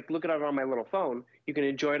not like looking at it on my little phone. You can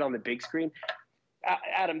enjoy it on the big screen.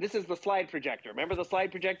 Adam, this is the slide projector. Remember the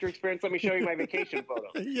slide projector experience? Let me show you my vacation photo.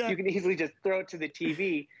 Yeah. You can easily just throw it to the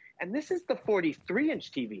TV. And this is the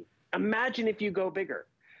 43-inch TV. Imagine if you go bigger.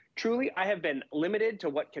 Truly, I have been limited to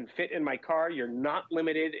what can fit in my car. You're not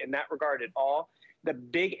limited in that regard at all. The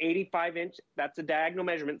big 85-inch, that's a diagonal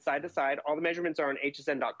measurement side to side. All the measurements are on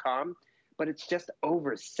hsn.com, but it's just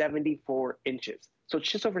over 74 inches. So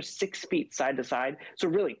it's just over 6 feet side to side. So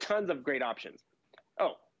really, tons of great options.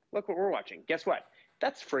 Oh, look what we're watching. Guess what?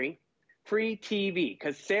 That's free. Free TV,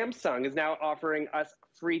 because Samsung is now offering us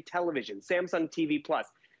free television, Samsung TV Plus,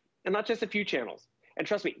 and not just a few channels. And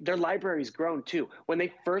trust me, their library's grown too. When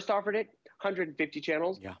they first offered it, 150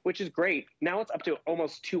 channels, which is great. Now it's up to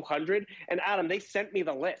almost 200. And Adam, they sent me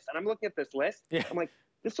the list, and I'm looking at this list. Yeah. I'm like,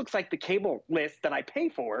 this looks like the cable list that I pay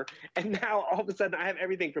for. And now all of a sudden I have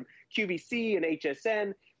everything from QVC and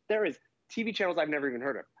HSN. There is TV channels I've never even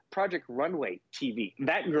heard of. Project Runway TV,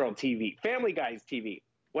 That Girl TV, Family Guys TV.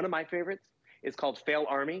 One of my favorites is called Fail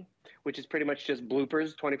Army, which is pretty much just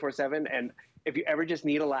bloopers 24/7. And if you ever just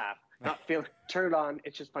need a laugh, turn it on.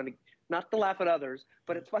 It's just fun to, not to laugh at others,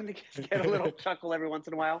 but it's fun to get a little chuckle every once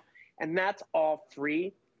in a while. And that's all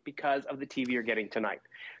free because of the TV you're getting tonight.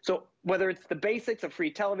 So whether it's the basics of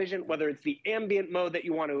free television, whether it's the ambient mode that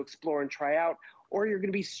you want to explore and try out, or you're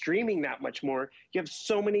going to be streaming that much more, you have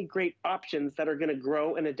so many great options that are going to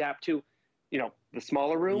grow and adapt to, you know, the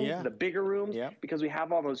smaller rooms, the bigger rooms, because we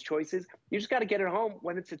have all those choices. You just got to get it home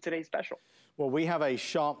when it's a Today Special. Well, we have a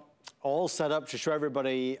shop all set up to show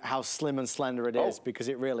everybody how slim and slender it is, because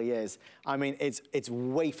it really is. I mean, it's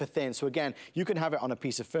wafer thin. So again, you can have it on a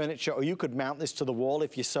piece of furniture, or you could mount this to the wall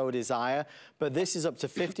if you so desire. But this is up to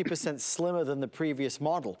 50% slimmer than the previous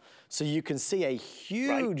model. So you can see a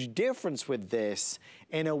huge difference with this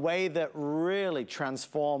in a way that really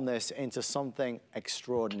transformed this into something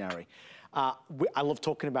extraordinary. I love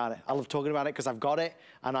talking about it. I love talking about it because I've got it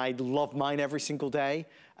and I love mine every single day.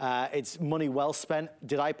 It's money well spent.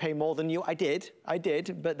 Did I pay more than you? I did,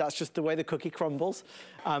 but that's just the way the cookie crumbles.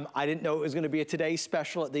 I didn't know it was going to be a Today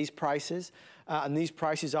Special at these prices, and these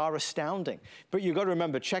prices are astounding. But you've got to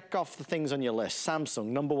remember, check off the things on your list.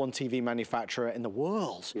 Samsung, #1 TV manufacturer in the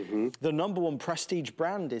world. The #1 prestige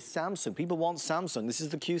brand is Samsung. People want Samsung. This is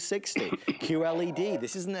the Q60, QLED.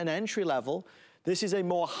 This isn't an entry level. This is a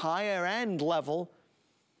more higher end level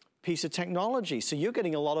piece of technology. So you're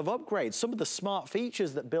getting a lot of upgrades. Some of the smart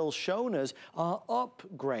features that Bill's shown us are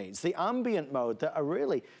upgrades. The ambient mode that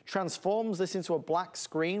really transforms this into a black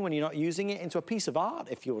screen when you're not using it into a piece of art,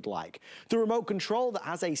 if you would like. The remote control that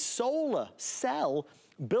has a solar cell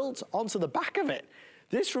built onto the back of it.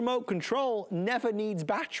 This remote control never needs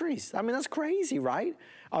batteries. I mean, that's crazy, right?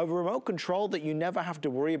 A remote control that you never have to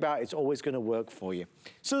worry about, it's always gonna work for you.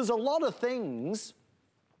 So there's a lot of things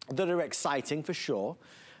that are exciting for sure.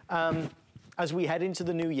 As we head into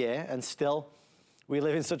the new year, and still we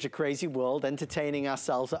live in such a crazy world, entertaining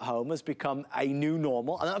ourselves at home has become a new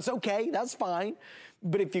normal, and that's okay, that's fine.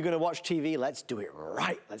 But if you're gonna watch TV, let's do it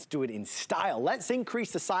right. Let's do it in style. Let's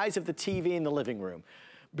increase the size of the TV in the living room.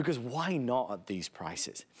 Because why not at these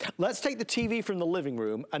prices? Let's take the TV from the living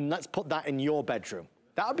room and let's put that in your bedroom.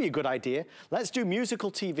 That would be a good idea. Let's do musical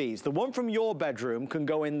TVs. The one from your bedroom can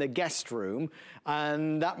go in the guest room,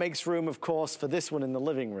 and that makes room, of course, for this one in the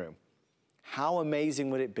living room. How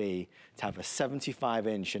amazing would it be to have a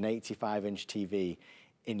 75-inch and 85-inch TV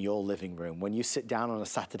in your living room when you sit down on a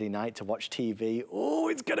Saturday night to watch TV? Oh,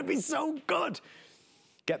 it's gonna be so good.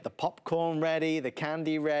 Get the popcorn ready, the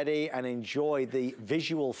candy ready, and enjoy the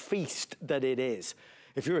visual feast that it is.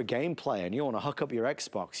 If you're a game player and you want to hook up your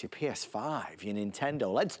Xbox, your PS5, your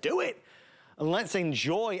Nintendo, let's do it. And let's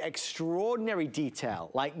enjoy extraordinary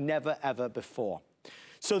detail like never, ever before.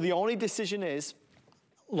 So the only decision is,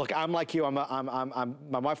 look, I'm like you,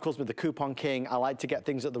 my wife calls me the coupon king. I like to get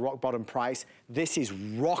things at the rock bottom price. This is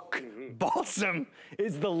rock bottom.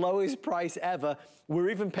 It's the lowest price ever. We're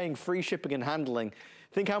even paying free shipping and handling.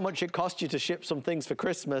 Think how much it cost you to ship some things for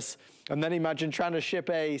Christmas, and then imagine trying to ship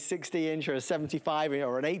a 60-inch or a 75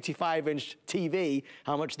 or an 85-inch TV,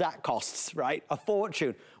 how much that costs, right? A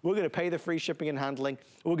fortune. We're gonna pay the free shipping and handling.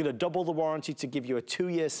 We're gonna double the warranty to give you a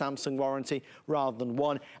 2-year Samsung warranty rather than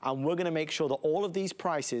 1, and we're gonna make sure that all of these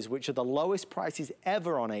prices, which are the lowest prices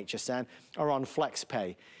ever on HSN, are on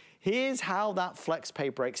FlexPay. Here's how that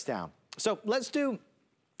FlexPay breaks down. So let's do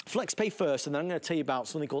FlexPay first, and then I'm going to tell you about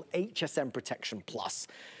something called HSN Protection Plus.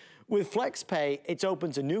 With FlexPay, it's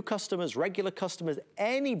open to new customers, regular customers,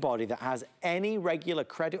 anybody that has any regular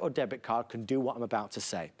credit or debit card can do what I'm about to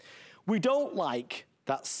say. We don't like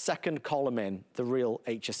that second column in the real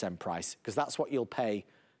HSN price, because that's what you'll pay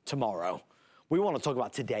tomorrow. We want to talk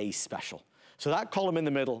about today's special. So that column in the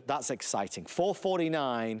middle, that's exciting.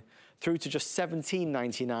 $449 through to just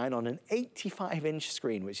 $17.99 on an 85-inch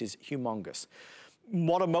screen, which is humongous.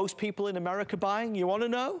 What are most people in America buying? You want to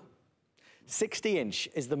know? 60-inch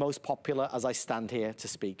is the most popular as I stand here to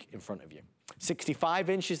speak in front of you.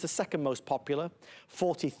 65-inch is the second most popular.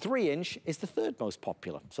 43-inch is the third most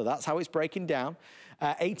popular. So that's how it's breaking down.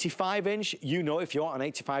 85-inch, you know, if you want an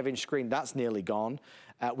 85-inch screen, that's nearly gone.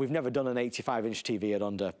 We've never done an 85-inch TV at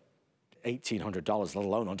under $1,800, let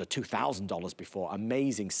alone under $2,000 before.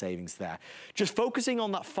 Amazing savings there. Just focusing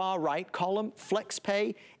on that far right column,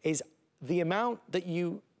 FlexPay is the amount that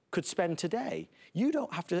you could spend today. You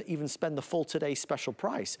don't have to even spend the full Today Special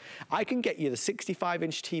price. I can get you the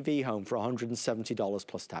 65-inch TV home for $170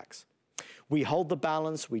 plus tax. We hold the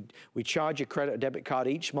balance. We charge your credit or debit card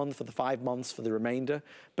each month for the 5 months for the remainder,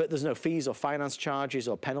 but there's no fees or finance charges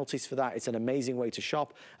or penalties for that. It's an amazing way to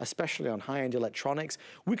shop, especially on high-end electronics.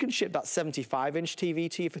 We can ship that 75-inch TV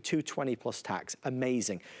to you for $220 plus tax.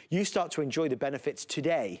 Amazing. You start to enjoy the benefits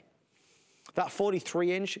today. That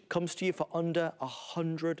 43-inch comes to you for under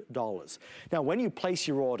 $100. Now, when you place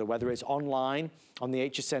your order, whether it's online, on the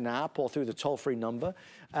HSN app, or through the toll-free number,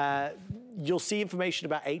 you'll see information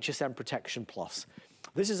about HSN Protection Plus.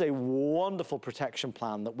 This is a wonderful protection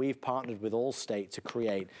plan that we've partnered with Allstate to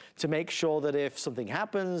create to make sure that if something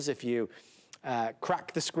happens, if you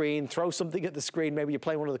crack the screen, throw something at the screen, maybe you're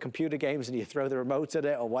playing one of the computer games and you throw the remote at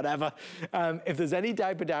it or whatever. If there's any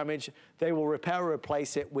type of damage, they will repair or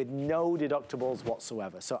replace it with no deductibles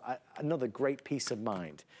whatsoever. So another great peace of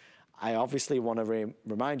mind. I obviously want to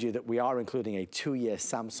remind you that we are including a 2-year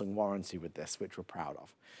Samsung warranty with this, which we're proud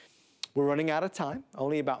of. We're running out of time,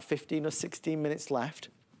 only about 15 or 16 minutes left.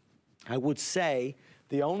 I would say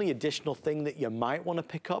the only additional thing that you might want to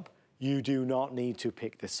pick up, you do not need to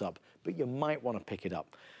pick this up, but you might want to pick it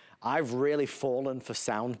up. I've really fallen for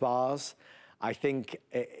sound bars. I think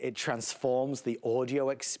it transforms the audio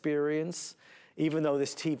experience. Even though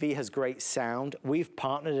this TV has great sound, we've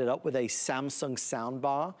partnered it up with a Samsung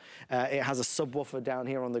soundbar. It has a subwoofer down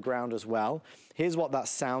here on the ground as well. Here's what that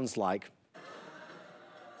sounds like.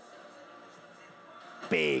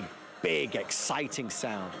 Big, big, exciting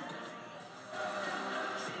sound.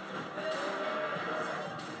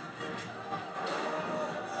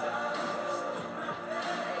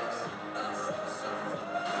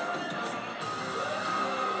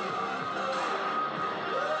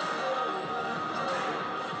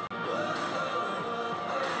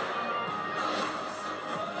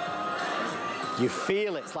 You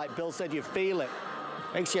feel it. It's like Bill said, you feel it.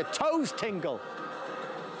 Makes your toes tingle.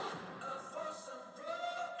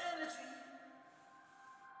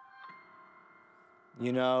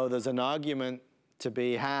 You know, there's an argument to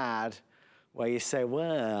be had where you say,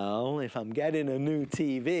 well, if I'm getting a new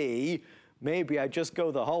TV, maybe I just go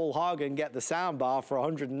the whole hog and get the soundbar for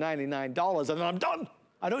 $199 and then I'm done.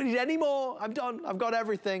 I don't need any more. I'm done. I've got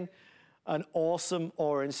everything. An awesome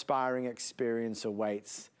or inspiring experience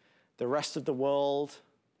awaits. The rest of the world,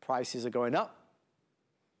 prices are going up.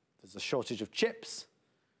 There's a shortage of chips.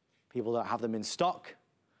 People don't have them in stock.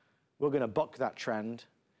 We're going to buck that trend.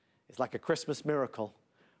 It's like a Christmas miracle.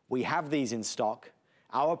 We have these in stock.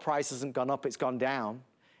 Our price hasn't gone up, it's gone down.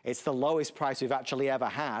 It's the lowest price we've actually ever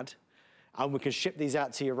had. And we can ship these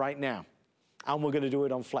out to you right now. And we're going to do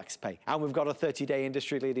it on FlexPay. And we've got a 30-day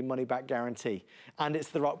industry-leading money-back guarantee. And it's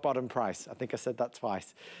the rock-bottom price. I think I said that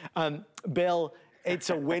twice. Bill,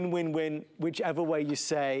 it's a win-win-win, whichever way you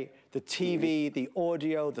say. The TV, the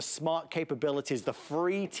audio, the smart capabilities, the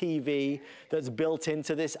free TV that's built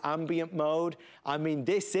into this ambient mode. I mean,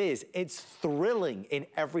 it's thrilling in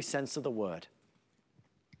every sense of the word.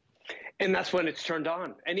 And that's when it's turned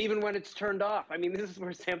on. And even when it's turned off. I mean, this is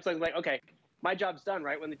where Samsung's like, okay, my job's done,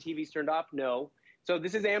 right? When the TV's turned off, no. So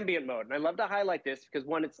this is ambient mode. And I love to highlight this because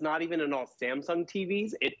one, it's not even in all Samsung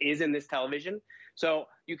TVs. It is in this television. So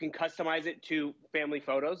you can customize it to family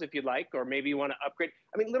photos if you'd like, or maybe you want to upgrade.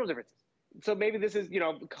 I mean, little differences. So maybe this is, you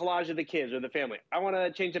know, collage of the kids or the family. I want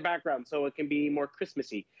to change the background so it can be more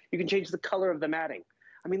Christmassy. You can change the color of the matting.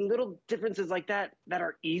 I mean, little differences like that that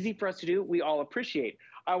are easy for us to do, we all appreciate.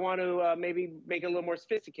 I want to maybe make it a little more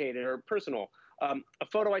sophisticated or personal. A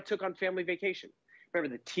photo I took on family vacation.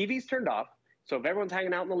 Remember, the TV's turned off. So if everyone's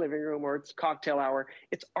hanging out in the living room or it's cocktail hour,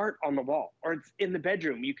 it's art on the wall or it's in the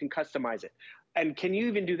bedroom. You can customize it. And can you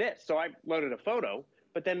even do this? So I loaded a photo,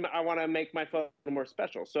 but then I want to make my photo more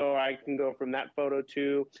special. So I can go from that photo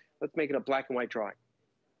to, let's make it a black and white drawing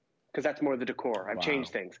because that's more the decor. I've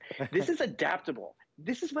changed things. This is adaptable.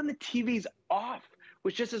 This is when the TV's off,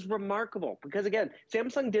 which just is remarkable because, again,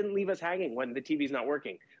 Samsung didn't leave us hanging when the TV's not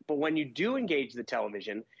working. But when you do engage the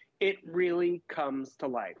television, it really comes to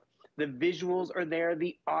life. The visuals are there,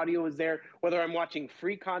 the audio is there, whether I'm watching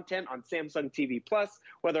free content on Samsung TV Plus,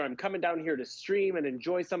 whether I'm coming down here to stream and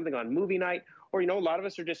enjoy something on movie night, or, you know, a lot of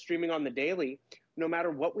us are just streaming on the daily. No matter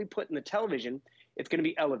what we put in the television, it's going to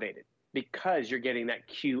be elevated because you're getting that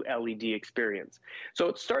QLED experience. So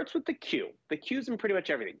it starts with the Q. The Q's in pretty much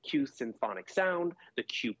everything. Q symphonic sound, the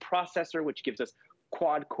Q processor, which gives us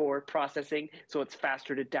quad-core processing, so it's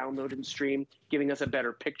faster to download and stream, giving us a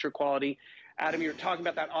better picture quality. Adam, you're talking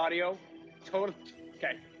about that audio. Totally.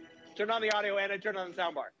 Okay. Turn on the audio and I turn on the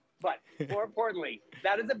soundbar. But more importantly,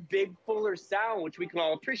 that is a big, fuller sound, which we can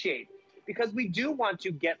all appreciate because we do want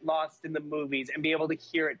to get lost in the movies and be able to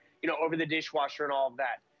hear it, you know, over the dishwasher and all of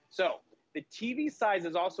that. So the TV size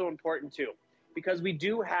is also important too, because we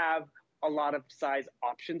do have a lot of size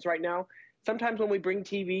options right now. Sometimes when we bring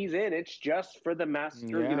TVs in, it's just for the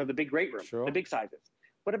master, you know, the big great room, the big sizes.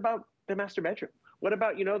 What about the master bedroom? What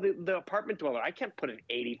about, you know, the apartment dweller? I can't put an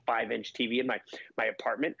 85-inch TV in my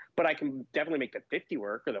apartment, but I can definitely make the 50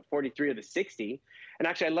 work, or the 43 or the 60. And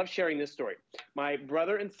actually, I love sharing this story. My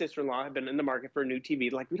brother and sister-in-law have been in the market for a new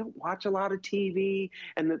TV. Like, we don't watch a lot of TV,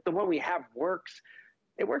 and the one we have works.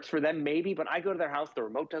 It works for them maybe, but I go to their house, the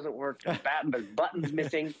remote doesn't work, there's buttons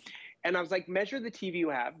missing. And I was like, measure the TV you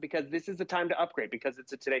have, because this is the time to upgrade, because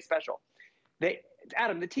it's a Today Special.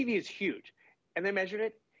 Adam, the TV is huge. And they measured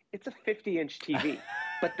it. It's a 50-inch TV.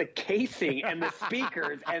 But the casing and the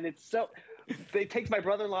speakers, and it takes my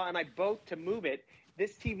brother-in-law and I both to move it.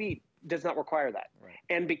 This TV does not require that. Right.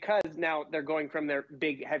 And because now they're going from their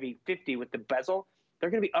big, heavy 50 with the bezel, they're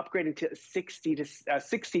going to be upgrading to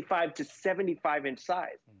 65 to 75-inch size.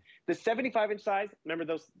 The 75-inch size, remember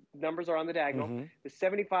those numbers are on the diagonal. The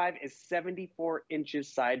 75 is 74 inches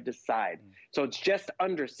side to side. So it's just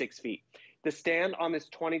under 6 feet. The stand on this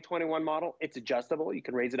 2021 model, it's adjustable. You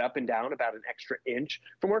can raise it up and down about an extra inch.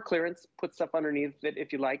 For more clearance, put stuff underneath it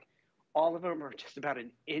if you like. All of them are just about an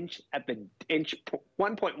inch at the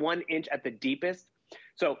 1.1 inch at the deepest.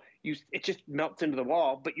 So it just melts into the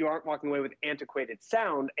wall, but you aren't walking away with antiquated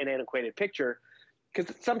sound and antiquated picture.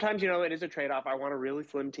 Because sometimes, you know, it is a trade-off. I want a really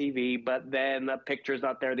slim TV, but then the picture's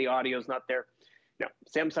not there, the audio's not there. No,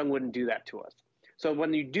 Samsung wouldn't do that to us. So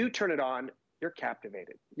when you do turn it on, you're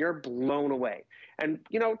captivated. You're blown away. And,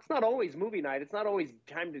 you know, it's not always movie night. It's not always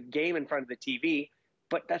time to game in front of the TV,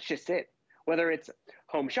 but that's just it. Whether it's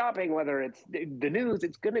home shopping, whether it's the news,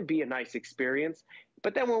 it's going to be a nice experience.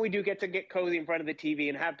 But then when we do get cozy in front of the TV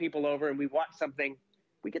and have people over and we watch something,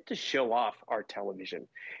 we get to show off our television.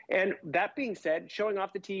 And that being said, showing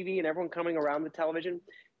off the TV and everyone coming around the television,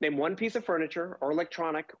 name one piece of furniture or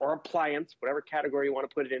electronic or appliance, whatever category you want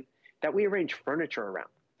to put it in, that we arrange furniture around,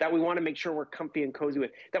 that we want to make sure we're comfy and cozy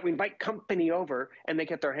with, that we invite company over and they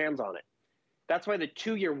get their hands on it. That's why the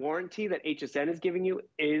 2-year warranty that HSN is giving you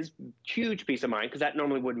is huge peace of mind, because that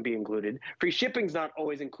normally wouldn't be included. Free shipping's not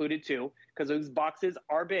always included too, because those boxes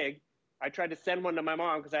are big. I tried to send one to my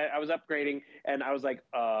mom because I was upgrading, and I was like,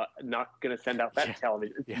 not going to send out that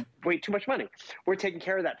television. It's way too much money. We're taking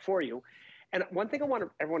care of that for you. And one thing I want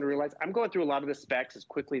everyone to realize, I'm going through a lot of the specs as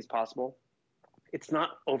quickly as possible. It's not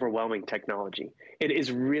overwhelming technology. It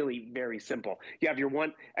is really very simple. You have your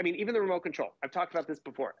even the remote control. I've talked about this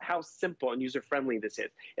before, how simple and user-friendly this is.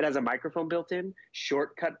 It has a microphone built in,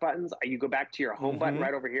 shortcut buttons. You go back to your home button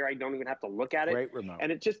right over here. I don't even have to look at it. Great remote.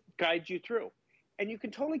 And it just guides you through. And you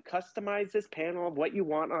can totally customize this panel of what you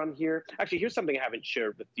want on here. Actually, here's something I haven't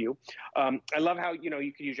shared with you. I love how, you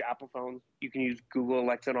can use your Apple phones. You can use Google,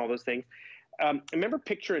 Alexa, and all those things. Remember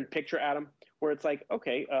picture-in-picture, Adam, where it's like,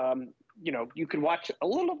 okay, you can watch a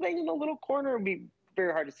little thing in a little corner and be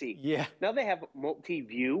very hard to see. Yeah. Now they have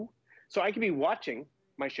multi-view. So I could be watching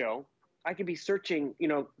my show. I could be searching,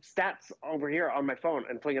 stats over here on my phone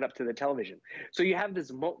and pulling it up to the television. So you have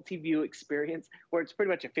this multi-view experience where it's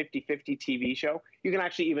pretty much a 50-50 TV show. You can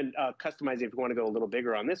actually even customize it if you want to go a little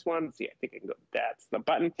bigger on this one. See, I think I can go, that's the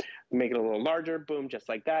button. Make it a little larger, boom, just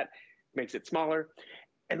like that. Makes it smaller.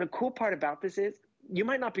 And the cool part about this is you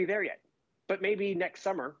might not be there yet, but maybe next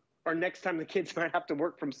summer or next time the kids might have to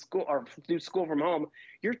work from school or do school from home,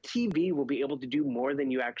 your TV will be able to do more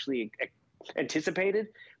than you actually anticipated,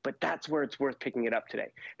 but that's where it's worth picking it up today,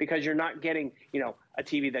 because you're not getting, a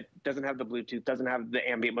TV that doesn't have the Bluetooth, doesn't have the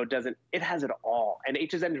ambient mode, it has it all. And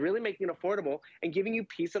HSN is really making it affordable and giving you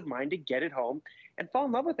peace of mind to get it home and fall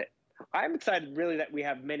in love with it. I'm excited really that we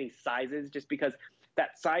have many sizes, just because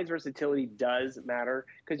that size versatility does matter,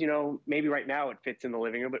 because, maybe right now it fits in the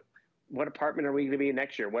living room, but what apartment are we going to be in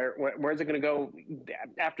next year? Where's it going to go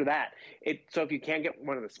after that? So if you can get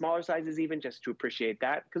one of the smaller sizes, even just to appreciate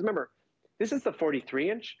that, because remember, this is the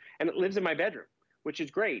 43-inch, and it lives in my bedroom, which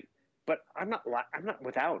is great. But I'm not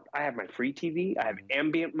without. I have my free TV. I have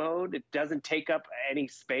ambient mode. It doesn't take up any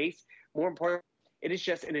space. More important, it is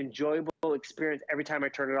just an enjoyable experience every time I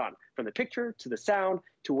turn it on, from the picture to the sound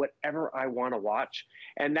to whatever I want to watch.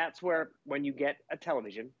 And that's where, when you get a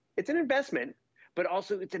television, it's an investment, but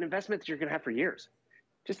also it's an investment that you're going to have for years.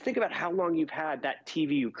 Just think about how long you've had that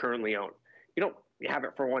TV you currently own. You don't have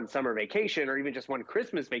it for one summer vacation or even just one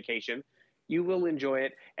Christmas vacation. You will enjoy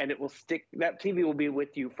it, and it will stick. That TV will be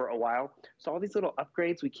with you for a while. So all these little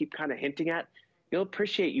upgrades we keep kind of hinting at, you'll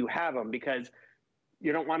appreciate you have them, because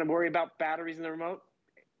you don't want to worry about batteries in the remote.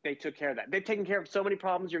 They took care of that. They've taken care of so many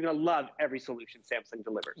problems. You're going to love every solution Samsung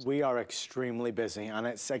delivers. We are extremely busy, and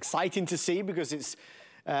it's exciting to see, because it's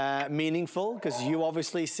meaningful, because you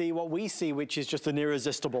obviously see what we see, which is just an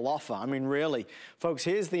irresistible offer. I mean, really, folks,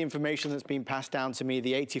 here's the information that's been passed down to me.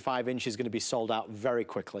 The 85-inch is going to be sold out very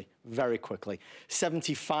quickly, very quickly.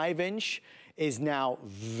 75-inch is now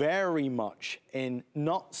very much in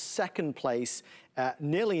not second place,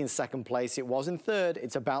 nearly in second place. It was in third.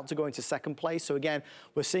 It's about to go into second place. So again,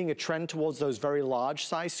 we're seeing a trend towards those very large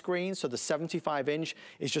size screens. So the 75-inch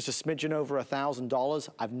is just a smidgen over $1,000.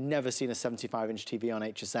 I've never seen a 75-inch TV on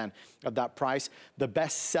HSN at that price. The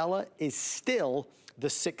best seller is still the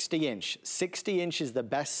 60-inch. 60-inch is the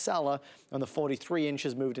best seller, and the 43-inch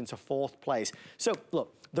has moved into fourth place. So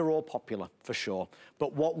look, they're all popular for sure.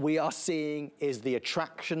 But what we are seeing is the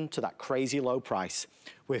attraction to that crazy low price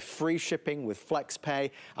with free shipping, with flex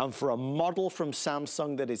pay, and for a model from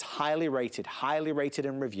Samsung that is highly rated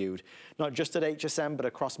and reviewed, not just at HSN, but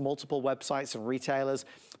across multiple websites and retailers.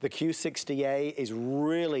 The Q60A is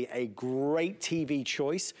really a great TV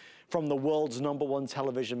choice from the world's #1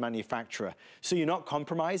 television manufacturer. So you're not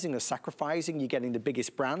compromising or sacrificing. You're getting the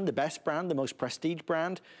biggest brand, the best brand, the most prestige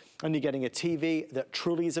brand, and you're getting a TV that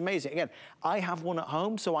truly is amazing. Again, I have one at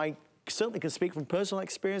home, so I certainly can speak from personal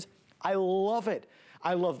experience. I love it.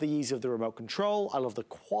 I love the ease of the remote control. I love the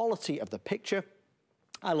quality of the picture.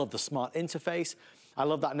 I love the smart interface. I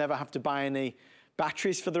love that I never have to buy any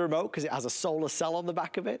batteries for the remote because it has a solar cell on the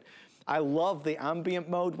back of it. I love the ambient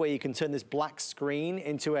mode where you can turn this black screen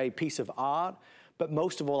into a piece of art. But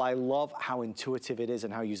most of all, I love how intuitive it is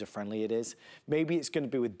and how user-friendly it is. Maybe it's going to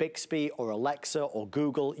be with Bixby or Alexa or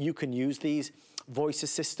Google. You can use these voice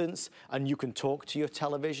assistants and you can talk to your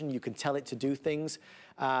television. You can tell it to do things.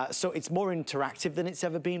 So it's more interactive than it's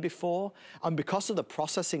ever been before. And because of the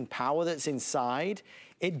processing power that's inside,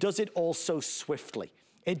 it does it all so swiftly.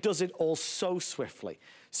 It does it all so swiftly.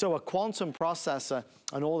 So a quantum processor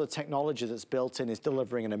and all the technology that's built in is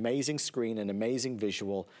delivering an amazing screen, an amazing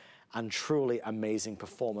visual, and truly amazing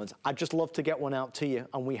performance. I'd just love to get one out to you,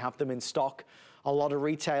 and we have them in stock. A lot of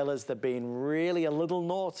retailers, they're being really a little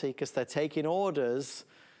naughty because they're taking orders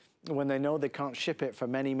when they know they can't ship it for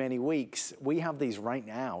many, many weeks. We have these right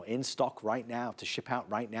now, in stock right now, to ship out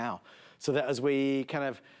right now. So that as we kind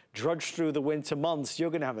of drudge through the winter months,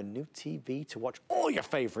 you're gonna have a new TV to watch all your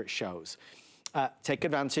favorite shows. Take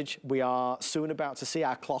advantage. We are soon about to see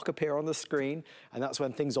our clock appear on the screen, and that's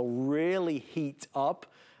when things will really heat up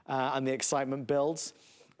and the excitement builds.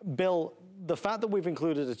 Bill, the fact that we've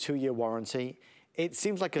included a 2-year warranty, it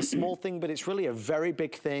seems like a small thing, but it's really a very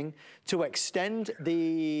big thing. To extend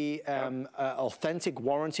the authentic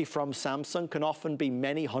warranty from Samsung can often be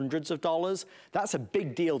many hundreds of dollars. That's a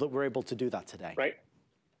big deal that we're able to do that today. Right.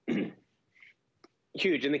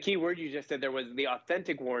 Huge. And the key word you just said there was the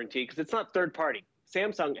authentic warranty, because it's not third party.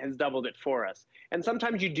 Samsung has doubled it for us. And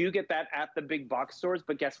sometimes you do get that at the big box stores,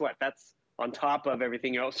 but guess what? That's on top of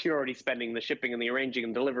everything else you're already spending, the shipping and the arranging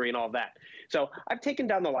and delivery and all that. So I've taken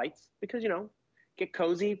down the lights because, you know, get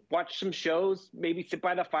cozy, watch some shows, maybe sit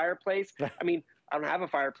by the fireplace. I mean, I don't have a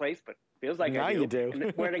fireplace, but feels like now I do. You do.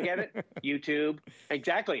 And where to get it? YouTube.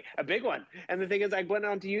 Exactly. A big one. And the thing is, I went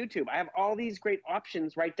onto YouTube. I have all these great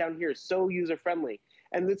options right down here, so user-friendly.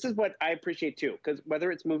 And this is what I appreciate too, because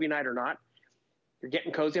whether it's movie night or not, you're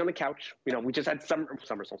getting cozy on the couch. You know, we just had summer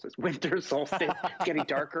solstice, winter solstice. It's getting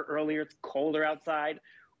darker earlier. It's colder outside.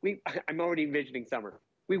 I'm already envisioning summer.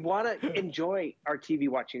 We want to enjoy our TV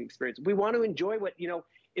watching experience. We want to enjoy what, you know,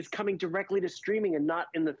 is coming directly to streaming and not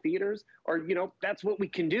in the theaters. Or, you know, that's what we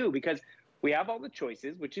can do because we have all the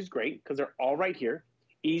choices, which is great because they're all right here,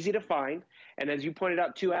 easy to find. And as you pointed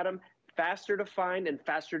out too, Adam, faster to find and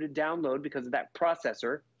faster to download because of that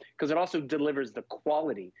processor, because it also delivers the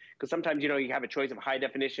quality. Because sometimes, you know, you have a choice of high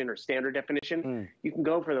definition or standard definition. You can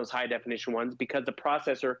go for those high definition ones because the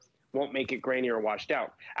processor won't make it grainy or washed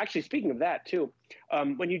out. Actually, speaking of that too,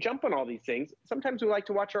 when you jump on all these things, sometimes we like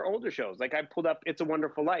to watch our older shows. Like I pulled up It's a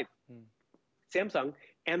Wonderful Life. Samsung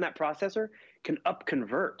and that processor can up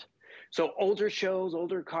convert. So older shows,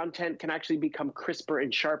 older content can actually become crisper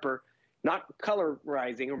and sharper, not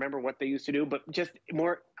colorizing, remember what they used to do, but just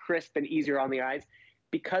more crisp and easier on the eyes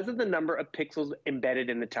because of the number of pixels embedded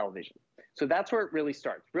in the television. So that's where it really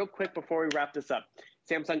starts. Real quick before we wrap this up,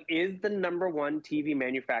 Samsung is the #1 TV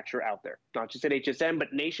manufacturer out there, not just at HSN,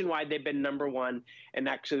 but nationwide they've been #1. And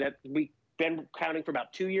actually that we've been counting for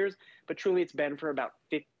about 2 years, but truly it's been for about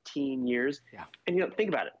 15 years. Yeah. And you know, think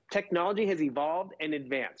about it. Technology has evolved and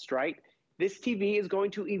advanced, right? This TV is going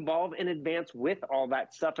to evolve and advance with all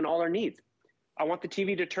that stuff and all our needs. I want the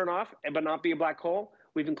TV to turn off but not be a black hole.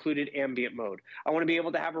 We've included ambient mode. I want to be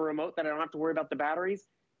able to have a remote that I don't have to worry about the batteries.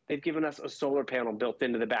 They've given us a solar panel built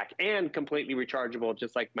into the back and completely rechargeable,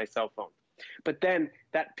 just like my cell phone. But then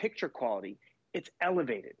that picture quality it's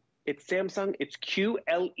elevated. It's Samsung, it's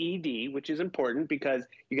QLED, which is important because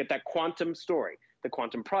you get that quantum story, the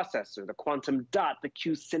quantum processor, the quantum dot, the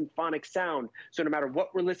Q symphonic sound. So no matter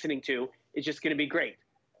what we're listening to, it's just going to be great.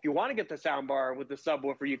 If you want to get the soundbar with the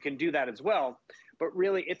subwoofer, you can do that as well. But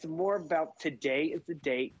really, it's more about today is the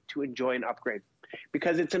day to enjoy an upgrade,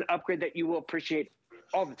 because it's an upgrade that you will appreciate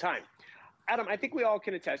all the time. Adam, I think we all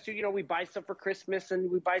can attest to, we buy stuff for Christmas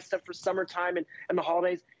and we buy stuff for summertime and the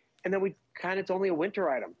holidays, and then it's only a winter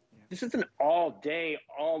item. This is an all day,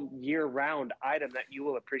 all year round item that you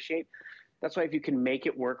will appreciate. That's why if you can make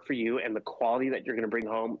it work for you and the quality that you're going to bring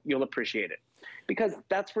home, you'll appreciate it. Because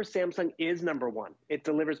that's where Samsung is number one. It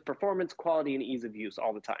delivers performance, quality, and ease of use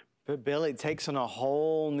all the time. But Bill, it takes on a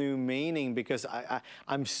whole new meaning, because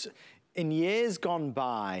in years gone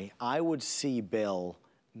by, I would see Bill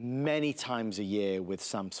many times a year with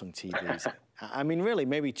Samsung TVs. I mean, really,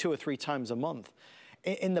 maybe 2 or 3 times a month.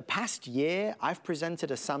 In the past year, I've presented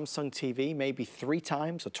a Samsung TV maybe 3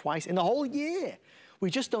 times or twice in the whole year. We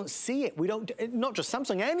just don't see it. We don't, not just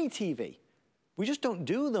Samsung, any TV. We just don't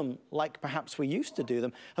do them like perhaps we used to do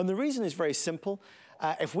them. And the reason is very simple.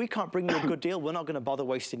 If we can't bring you a good deal, we're not going to bother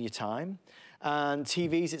wasting your time. And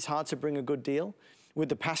TVs, it's hard to bring a good deal. With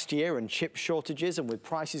the past year and chip shortages and with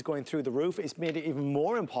prices going through the roof, it's made it even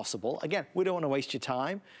more impossible. Again, we don't want to waste your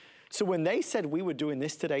time. So when they said we were doing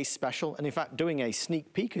this today's special, and in fact doing a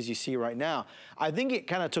sneak peek as you see right now, I think it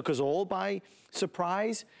kind of took us all by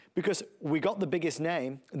surprise, because we got the biggest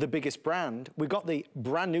name, the biggest brand, we got the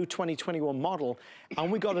brand new 2021 model, and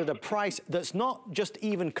we got it at a price that's not just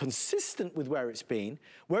even consistent with where it's been.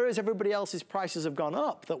 Whereas everybody else's prices have gone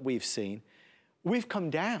up that we've seen, we've come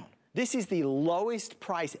down. This is the lowest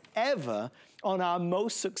price ever on our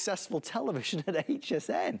most successful television at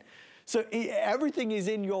HSN. So everything is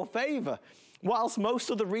in your favor. Whilst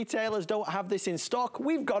most of the retailers don't have this in stock,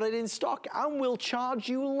 we've got it in stock, and we'll charge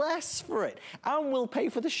you less for it. And we'll pay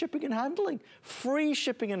for the shipping and handling. Free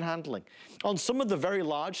shipping and handling. On some of the very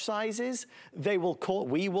large sizes, they will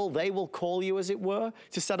call you, as it were,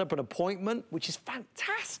 to set up an appointment, which is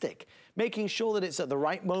fantastic. Making sure that it's at the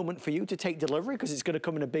right moment for you to take delivery, because it's going to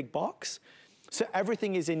come in a big box. So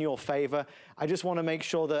everything is in your favor. I just want to make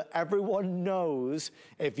sure that everyone knows,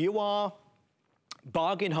 if you are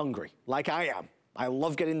bargain hungry, like I am, I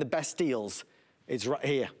love getting the best deals, it's right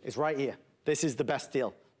here. It's right here. This is the best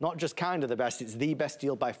deal. Not just kind of the best, it's the best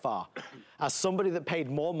deal by far. As somebody that paid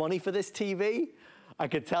more money for this TV, I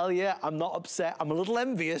could tell you I'm not upset. I'm a little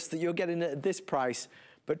envious that you're getting it at this price,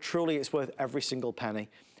 but truly it's worth every single penny.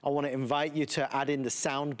 I want to invite you to add in the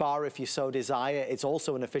sound bar if you so desire. It's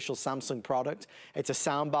also an official Samsung product. It's a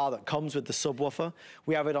sound bar that comes with the subwoofer.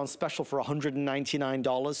 We have it on special for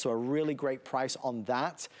 $199, so a really great price on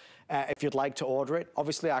that if you'd like to order it.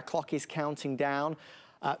 Obviously, our clock is counting down.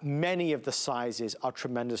 Many of the sizes are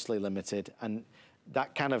tremendously limited, and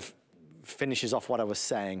that kind of finishes off what I was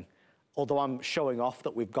saying. Although I'm showing off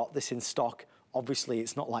that we've got this in stock, obviously,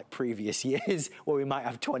 it's not like previous years where we might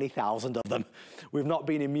have 20,000 of them. We've not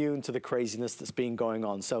been immune to the craziness that's been going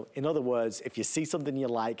on. So in other words, if you see something you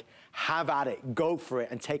like, have at it, go for it,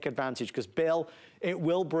 and take advantage, because Bill, it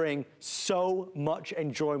will bring so much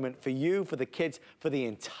enjoyment for you, for the kids, for the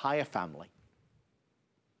entire family.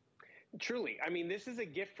 Truly. I mean, this is a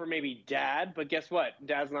gift for maybe Dad, but guess what?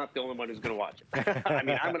 Dad's not the only one who's going to watch it. I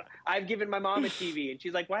mean, I've given my mom a TV, and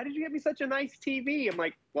she's like, why did you get me such a nice TV? I'm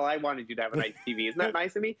like, well, I wanted you to have a nice TV. Isn't that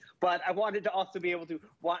nice of me? But I wanted to also be able to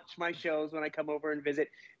watch my shows when I come over and visit.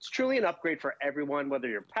 It's truly an upgrade for everyone, whether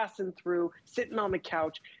you're passing through, sitting on the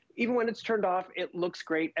couch. Even when it's turned off, it looks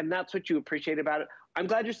great, and that's what you appreciate about it. I'm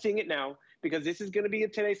glad you're seeing it now, because this is going to be a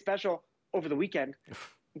Today Special over the weekend.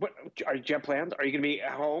 What do you have plans? Are you going to be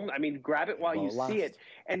at home? I mean, grab it while you see it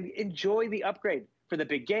and enjoy the upgrade for the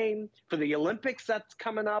big game, for the Olympics that's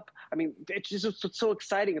coming up. I mean, it's just so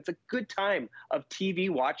exciting. It's a good time of TV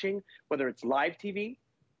watching, whether it's live TV,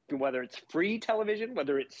 whether it's free television,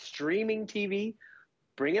 whether it's streaming TV.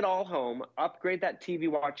 Bring it all home. Upgrade that TV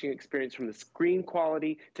watching experience, from the screen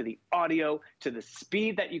quality to the audio to the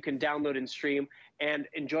speed that you can download and stream, and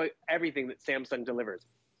enjoy everything that Samsung delivers,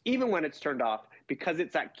 even when it's turned off, because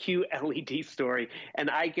it's that QLED story. And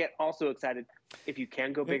I get also excited, if you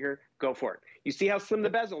can go bigger, go for it. You see how slim the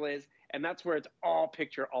bezel is, and that's where it's all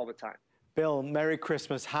picture all the time. Bill, Merry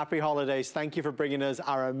Christmas, Happy Holidays. Thank you for bringing us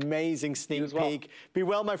our amazing sneak peek. Be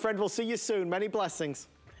well, my friend. We'll see you soon. Many blessings.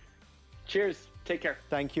 Cheers. Take care.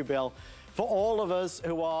 Thank you, Bill. For all of us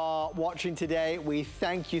who are watching today, we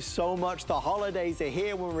thank you so much. The holidays are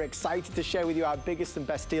here. We're excited to share with you our biggest and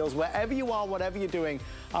best deals. Wherever you are, whatever you're doing,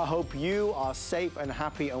 I hope you are safe and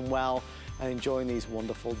happy and well and enjoying these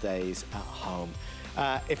wonderful days at home.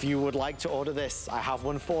 If you would like to order this, I have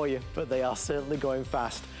one for you, but they are certainly going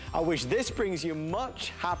fast. I wish this brings you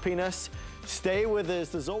much happiness. Stay with us.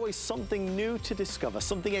 There's always something new to discover,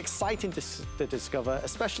 something exciting to discover,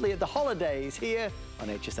 especially at the holidays here on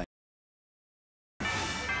HSN.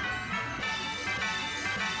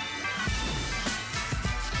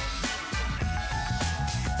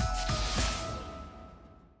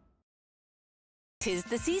 Tis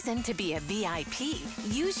the season to be a VIP.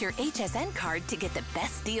 Use your HSN card to get the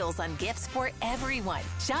best deals on gifts for everyone.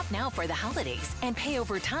 Shop now for the holidays and pay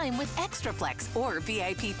over time with ExtraFlex or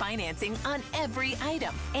VIP financing on every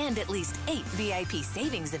item. And at least 8 VIP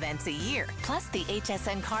savings events a year. Plus, the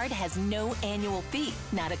HSN card has no annual fee.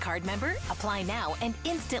 Not a card member? Apply now and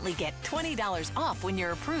instantly get $20 off when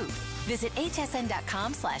you're approved. Visit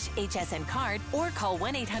hsn.com/HSN card or call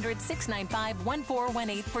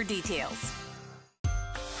 1-800-695-1418 for details.